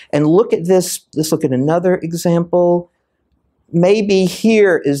 And look at this. Let's look at another example. Maybe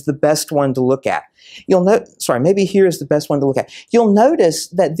here is the best one to look at. Maybe here is the best one to look at. You'll notice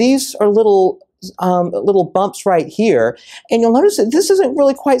that these are little bumps right here, and you'll notice that this isn't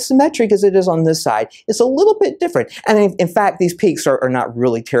really quite symmetric as it is on this side. It's a little bit different. And in fact, these peaks are not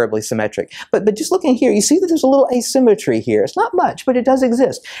really terribly symmetric. But just looking here, you see that there's a little asymmetry here. It's not much, but it does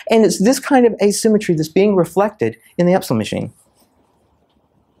exist. And it's this kind of asymmetry that's being reflected in the Epsilon machine.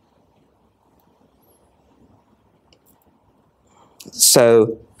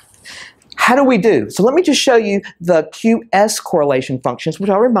 So how do we do? So let me just show you the QS correlation functions, which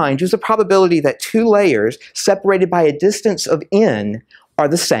I'll remind you is the probability that two layers separated by a distance of n are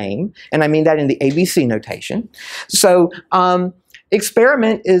the same, and I mean that in the ABC notation. So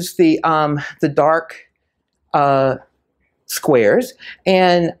experiment is the dark squares,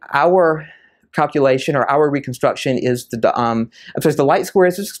 and our calculation or our reconstruction is the light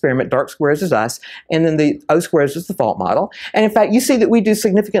squares is experiment, dark squares is us, and then the O squares is the fault model. And in fact, you see that we do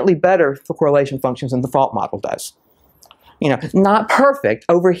significantly better for correlation functions than the fault model does. Not perfect.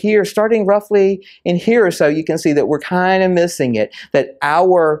 Over here, starting roughly in here or so, you can see that we're kind of missing it, that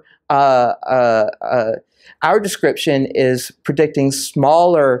our description is predicting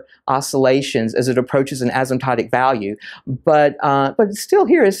smaller oscillations as it approaches an asymptotic value, but still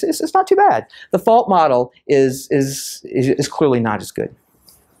here it's not too bad. The fault model is clearly not as good.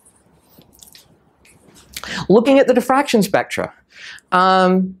 Looking at the diffraction spectra,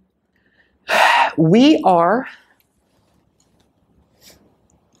 we are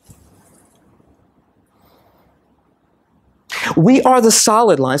the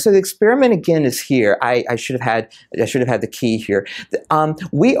solid line. So the experiment again is here. I should have had the key here.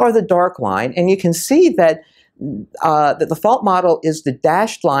 We are the dark line, and you can see that that the fault model is the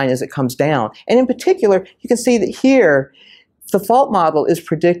dashed line as it comes down. And in particular, you can see that here the fault model is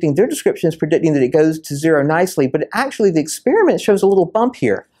predicting, their description is predicting that it goes to 0 nicely, but actually the experiment shows a little bump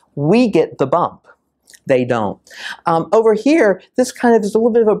here. We get the bump. They don't. Over here, this kind of is a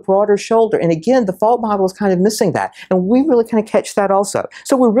little bit of a broader shoulder, and again, the fault model is kind of missing that, and we really kind of catch that also.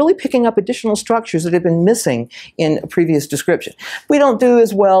 So we're really picking up additional structures that have been missing in a previous description. We don't do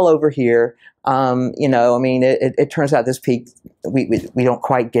as well over here. It turns out this peak we don't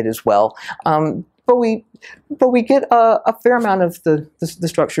quite get as well. But we get a fair amount of the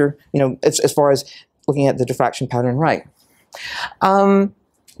structure, as far as looking at the diffraction pattern, right?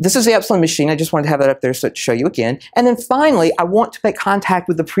 This is the Epsilon machine. I just wanted to have that up there to show you again. And then finally, I want to make contact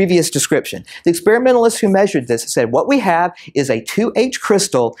with the previous description. The experimentalists who measured this said what we have is a 2H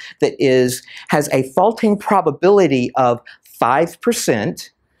crystal that has a faulting probability of 5%,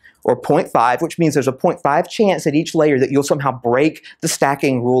 or 0.5, which means there's a 0.5 chance at each layer that you'll somehow break the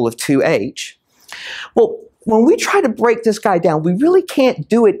stacking rule of 2H. Well, when we try to break this guy down, we really can't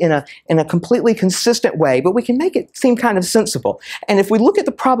do it in a completely consistent way, but we can make it seem kind of sensible. And if we look at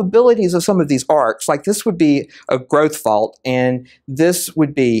the probabilities of some of these arcs, like this would be a growth fault, and this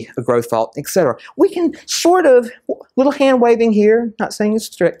would be a growth fault, etc., we can sort of, little hand waving here, not saying it's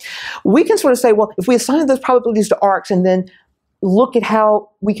strict, we can sort of say, well, if we assign those probabilities to arcs and then look at how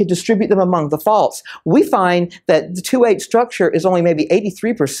we could distribute them among the faults, we find that the 2H structure is only maybe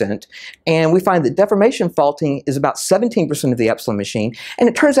 83%, and we find that deformation faulting is about 17% of the epsilon machine. And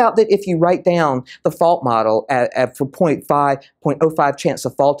it turns out that if you write down the fault model for 0.05 chance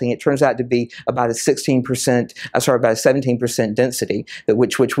of faulting, it turns out to be about a 17% density,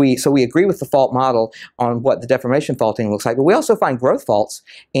 so we agree with the fault model on what the deformation faulting looks like. But we also find growth faults,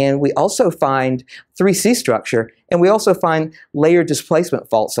 and we also find 3C structure, and we also find layer displacement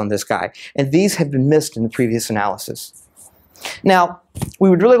faults on this guy. And these have been missed in the previous analysis. Now, we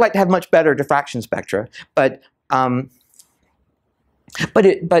would really like to have much better diffraction spectra, but even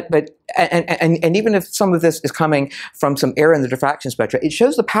if some of this is coming from some error in the diffraction spectra, it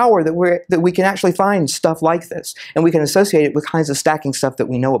shows the power that we can actually find stuff like this, and we can associate it with kinds of stacking stuff that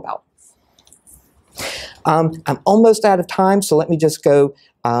we know about. I'm almost out of time, so let me just go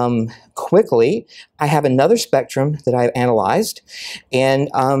quickly. I have another spectrum that I've analyzed, and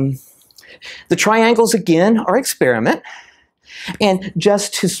the triangles again are experiment. And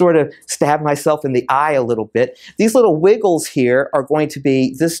just to sort of stab myself in the eye a little bit, these little wiggles here are going to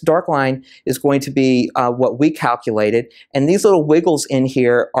be, this dark line is going to be what we calculated, and these little wiggles in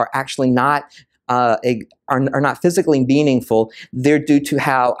here are actually not are not physically meaningful. They're due to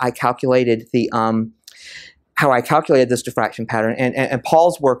how I calculated this diffraction pattern, and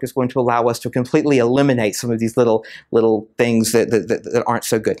Paul's work is going to allow us to completely eliminate some of these little things that aren't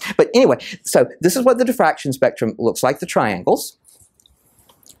so good. But anyway, so this is what the diffraction spectrum looks like, the triangles.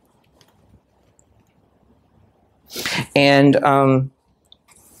 And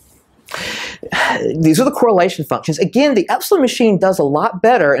these are the correlation functions. Again, the epsilon machine does a lot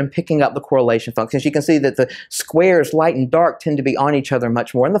better in picking up the correlation functions. You can see that the squares, light and dark, tend to be on each other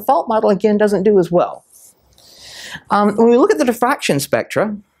much more, and the fault model, again, doesn't do as well. When we look at the diffraction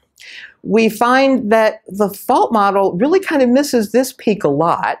spectra, we find that the fault model really kind of misses this peak a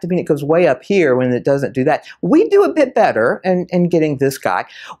lot. I mean, it goes way up here when it doesn't do that. We do a bit better in getting this guy.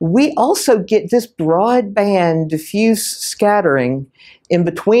 We also get this broadband diffuse scattering in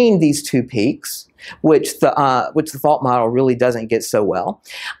between these two peaks, which the fault model really doesn't get so well.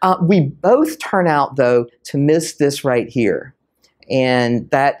 We both turn out, though, to miss this right here. And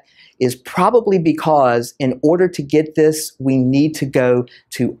that is probably because in order to get this, we need to go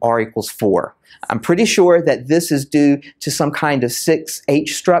to R = 4. I'm pretty sure that this is due to some kind of 6H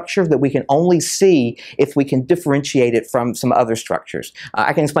structure that we can only see if we can differentiate it from some other structures.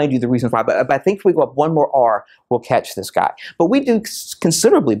 I can explain to you the reasons why, but I think if we go up one more R, we'll catch this guy. But we do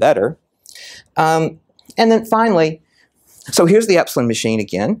considerably better. And then finally, so here's the epsilon machine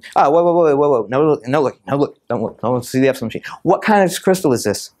again. Oh, whoa. No, don't see the epsilon machine. What kind of crystal is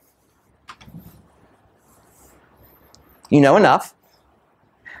this? You know enough.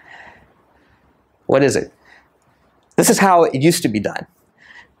 What is it? This is how it used to be done.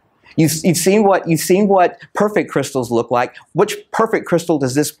 You've seen what perfect crystals look like. Which perfect crystal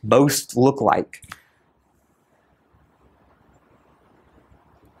does this most look like?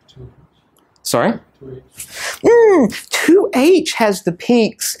 Sorry? 2H has the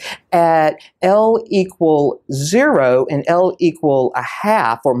peaks at L = 0 and L =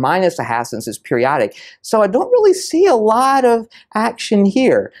 1/2 or -1/2 since it's periodic. So I don't really see a lot of action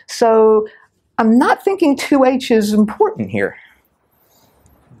here. So I'm not thinking 2H is important here.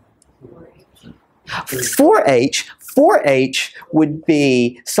 4H would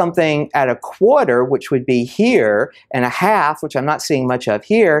be something at 1/4, which would be here, and 1/2, which I'm not seeing much of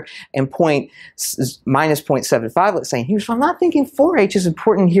here, and -0.75, let's say here. So I'm not thinking 4H is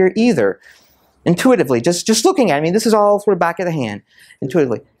important here either. Intuitively, just looking at it. I mean, this is all sort of back of the hand,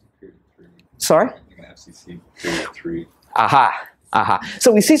 intuitively. Sorry? Aha.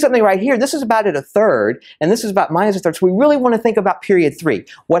 So we see something right here. This is about at 1/3, and this is about -1/3. So we really want to think about period 3.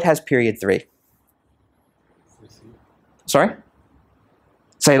 What has period 3? Sorry?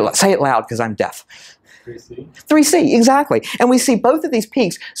 Say it loud because I'm deaf. 3C? 3C, exactly. And we see both of these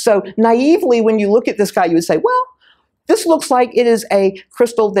peaks. So naively, when you look at this guy, you would say, well, this looks like it is a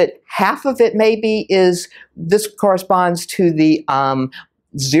crystal that half of it maybe is, this corresponds to the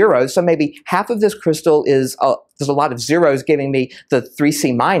 0. So maybe half of this crystal is there's a lot of zeros giving me the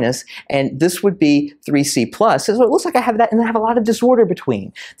 3C minus, and this would be 3C plus. So it looks like I have that, and I have a lot of disorder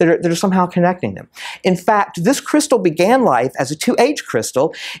between that are somehow connecting them. In fact, this crystal began life as a 2H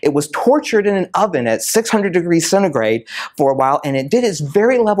crystal. It was tortured in an oven at 600 degrees centigrade for a while, and it did its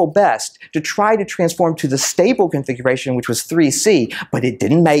very level best to try to transform to the stable configuration, which was 3C, but it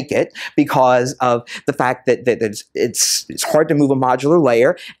didn't make it because of the fact that it's hard to move a modular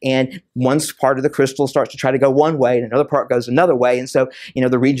layer, and one part of the crystal starts to try to go one way and another part goes another way, and so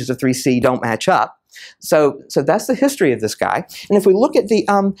the regions of 3C don't match up. So that's the history of this guy. And if we look at the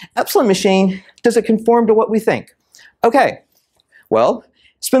epsilon machine, does it conform to what we think? Okay, well,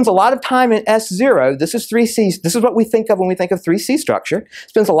 spends a lot of time in S0. This is 3C. This is what we think of when we think of 3C structure.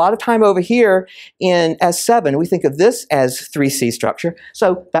 Spends a lot of time over here in S7. We think of this as 3C structure.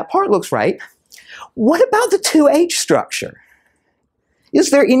 So that part looks right. What about the 2H structure? Is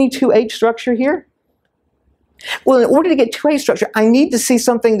there any 2H structure here? Well, in order to get 2H structure, I need to see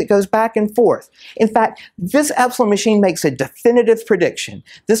something that goes back and forth. In fact, this epsilon machine makes a definitive prediction.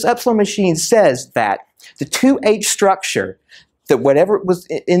 This epsilon machine says that the 2H structure, that whatever was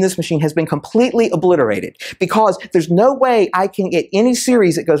in this machine has been completely obliterated, because there's no way I can get any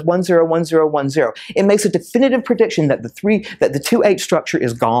series that goes 1, 0, 1, 0, 1, 0. It makes a definitive prediction that the 2H structure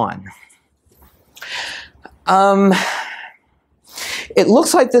is gone. It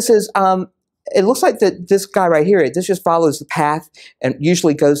looks like this is it looks like that this guy right here, this just follows the path and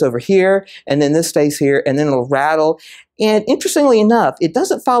usually goes over here, and then this stays here, and then it'll rattle. And interestingly enough, it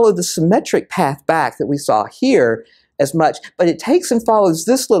doesn't follow the symmetric path back that we saw here as much, but it takes and follows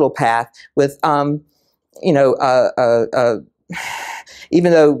this little path with,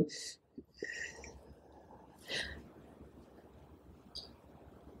 even though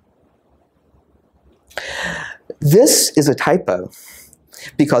this is a typo,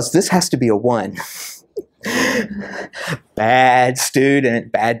 because this has to be a 1. Bad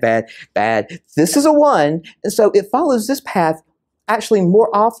student, bad. This is a 1, and so it follows this path actually more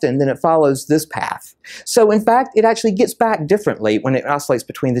often than it follows this path. So in fact, it actually gets back differently when it oscillates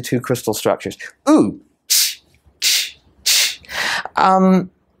between the two crystal structures. Ooh.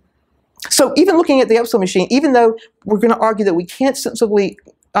 So even looking at the epsilon machine, even though we're going to argue that we can't sensibly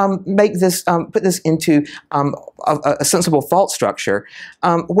make this, put this into a sensible fault structure,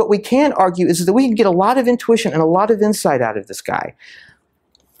 what we can argue is that we can get a lot of intuition and a lot of insight out of this guy.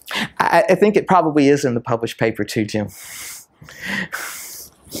 I think it probably is in the published paper too, Jim.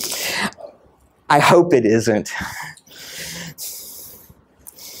 I hope it isn't.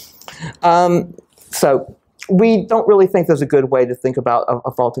 So we don't really think there's a good way to think about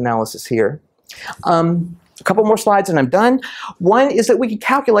a fault analysis here. A couple more slides and I'm done. One is that we can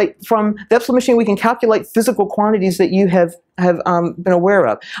calculate from the epsilon machine, we can calculate physical quantities that you have been aware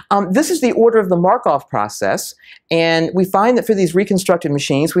of. This is the order of the Markov process, and we find that for these reconstructed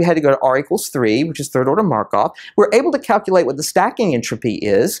machines, we had to go to R equals 3, which is third order Markov. We're able to calculate what the stacking entropy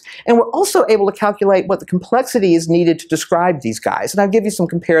is, and we're also able to calculate what the complexity is needed to describe these guys. And I'll give you some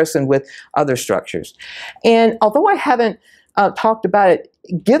comparison with other structures. And although I haven't talked about it,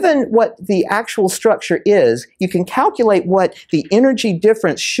 given what the actual structure is, you can calculate what the energy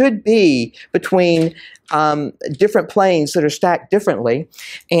difference should be between different planes that are stacked differently.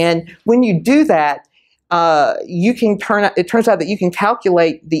 And when you do that, it turns out that you can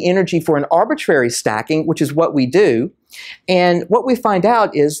calculate the energy for an arbitrary stacking, which is what we do. And what we find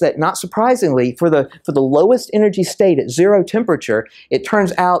out is that, not surprisingly, for the lowest energy state at 0 temperature, it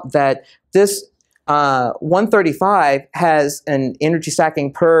turns out that this 135 has an energy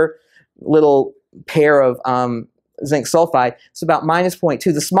stacking per little pair of zinc sulfide. It's about minus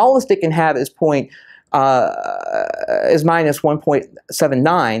 0.2. The smallest it can have is minus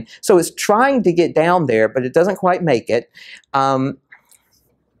 1.79. So it's trying to get down there, but it doesn't quite make it. And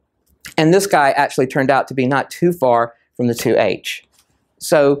this guy actually turned out to be not too far from the 2H.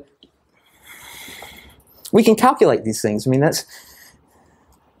 So we can calculate these things. I mean,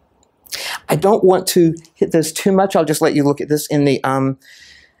 I don't want to hit this too much. I'll just let you look at this in the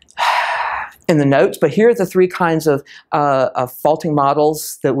notes. But here are the 3 kinds of faulting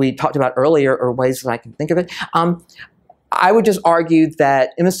models that we talked about earlier, or ways that I can think of it. I would just argue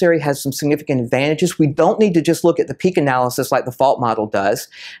that emissary has some significant advantages. We don't need to just look at the peak analysis like the fault model does,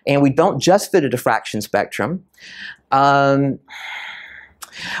 and we don't just fit a diffraction spectrum.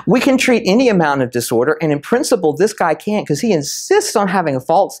 We can treat any amount of disorder, and in principle, this guy can't, because he insists on having a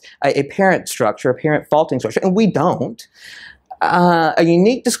parent structure, a parent faulting structure, and we don't. A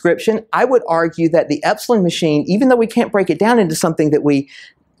unique description. I would argue that the epsilon machine, even though we can't break it down into something that we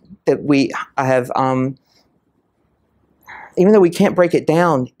have, even though we can't break it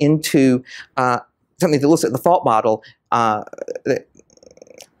down into something that looks at the fault model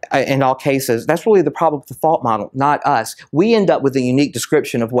in all cases. That's really the problem with the fault model, not us. We end up with a unique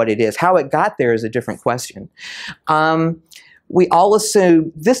description of what it is. How it got there is a different question. We all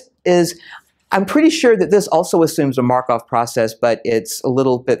assume this is, I'm pretty sure that this also assumes a Markov process, but it's a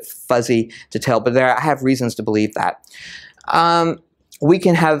little bit fuzzy to tell, but I have reasons to believe that. We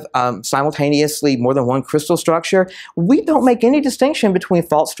can have simultaneously more than one crystal structure. We don't make any distinction between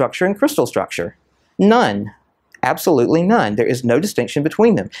fault structure and crystal structure. None. Absolutely none. There is no distinction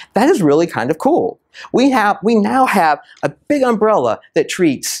between them. That is really kind of cool. We now have a big umbrella that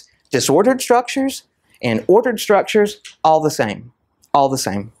treats disordered structures and ordered structures all the same. All the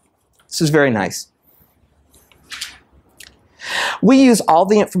same. This is very nice. We use all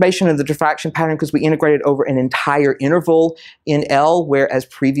the information in the diffraction pattern because we integrated over an entire interval in L, whereas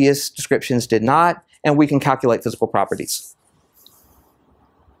previous descriptions did not, and we can calculate physical properties.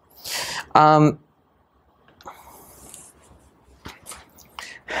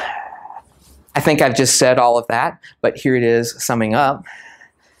 I think I've just said all of that, but here it is summing up.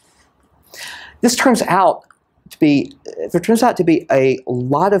 This turns out to be, there turns out to be a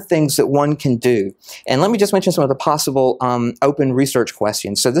lot of things that one can do. And let me just mention some of the possible open research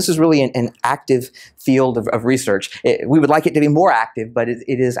questions. So this is really an active field of research. We would like it to be more active, but it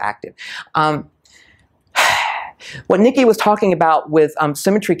is active. What Nikki was talking about with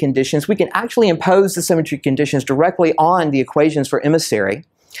symmetry conditions, we can actually impose the symmetry conditions directly on the equations for emissary.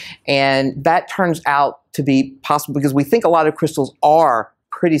 And that turns out to be possible because we think a lot of crystals are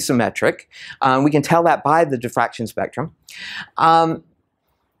pretty symmetric. We can tell that by the diffraction spectrum.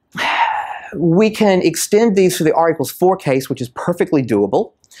 We can extend these to the R equals 4 case, which is perfectly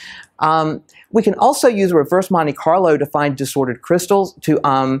doable. We can also use reverse Monte Carlo to find disordered crystals, to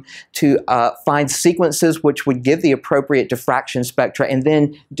find sequences which would give the appropriate diffraction spectra, and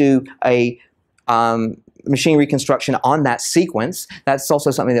then do a machine reconstruction on that sequence. That's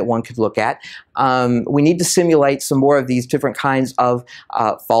also something that one could look at. We need to simulate some more of these different kinds of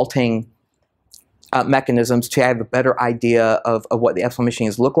faulting mechanisms to have a better idea of what the epsilon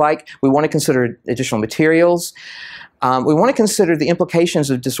machines look like. We want to consider additional materials. We want to consider the implications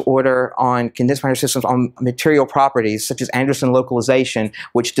of disorder on condensed matter systems on material properties, such as Anderson localization,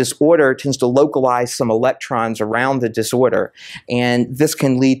 which disorder tends to localize some electrons around the disorder. And this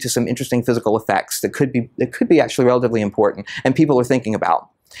can lead to some interesting physical effects that could be actually relatively important, and people are thinking about.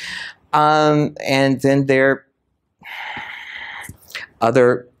 And then there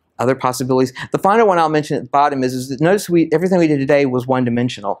are other possibilities. The final one I'll mention at the bottom is that notice everything we did today was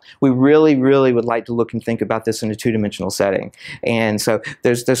one-dimensional. We really, really would like to look and think about this in a two-dimensional setting. And so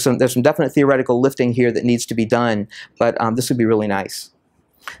there's some definite theoretical lifting here that needs to be done, but this would be really nice.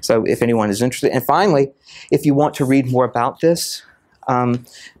 So if anyone is interested. And finally, if you want to read more about this,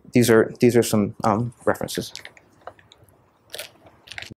 these are some references.